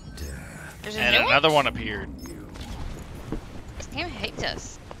did. There's a And new another one appeared. This game hates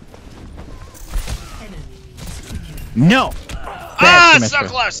us. No! Ah, Symmetra. so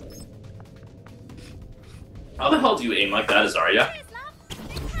close! How the hell do you aim like that, Zarya?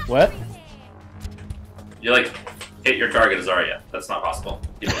 What? You like hit your target, Zarya. That's not possible.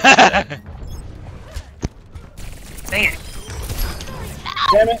 Dang it.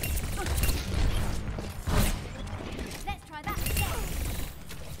 Damn it. Let's try that again.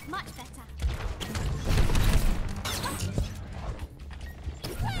 Much better.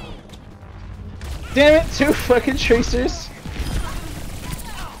 Damn it, 2 fucking tracers.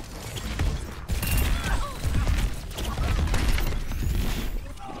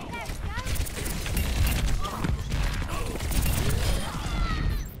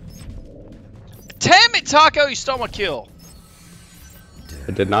 Damn it, Taco, you stole my kill.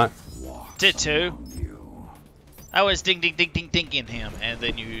 I did not. Did too. I was dinging him, and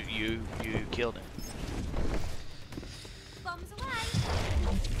then you killed him.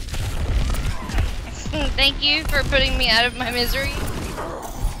 Thank you for putting me out of my misery.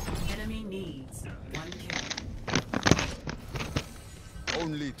 Enemy needs 1 kill.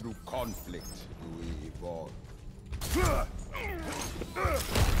 Only through conflict do we evolve.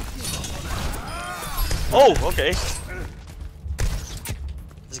 Oh, okay.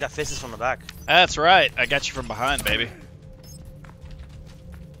 He's got faces from the back. That's right. I got you from behind, baby.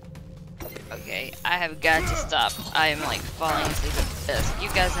 Okay, I have got to stop. I am like falling asleep at this. You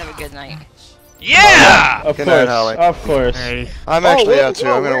guys have a good night. Yeah! Of Good course, night, Holly. of course. I'm actually out too.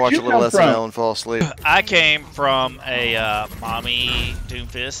 I'm where'd gonna watch you a little come from? SNL and fall asleep. I came from a mommy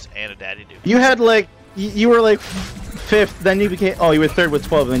Doomfist and a daddy Doomfist. You had like, you were like 5th, then you became, oh, you were 3rd with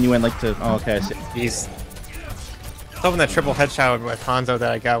 12, and then you went like to, oh, okay, I see. He's hoping that triple headshot with Hanzo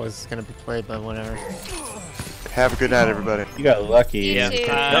that I got was gonna be played, but whatever. Have a good night, everybody. You got lucky. Yeah, too.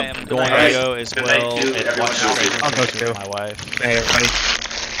 I am going to Alright. go as Good night, well too. and Everyone watch else. streams I'll go with too. my wife. Hey, everybody.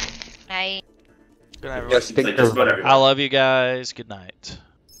 Night. Good night, everyone. Yes, it's like just about everyone. I love you guys. Good night.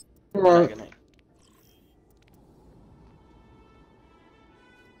 Good night.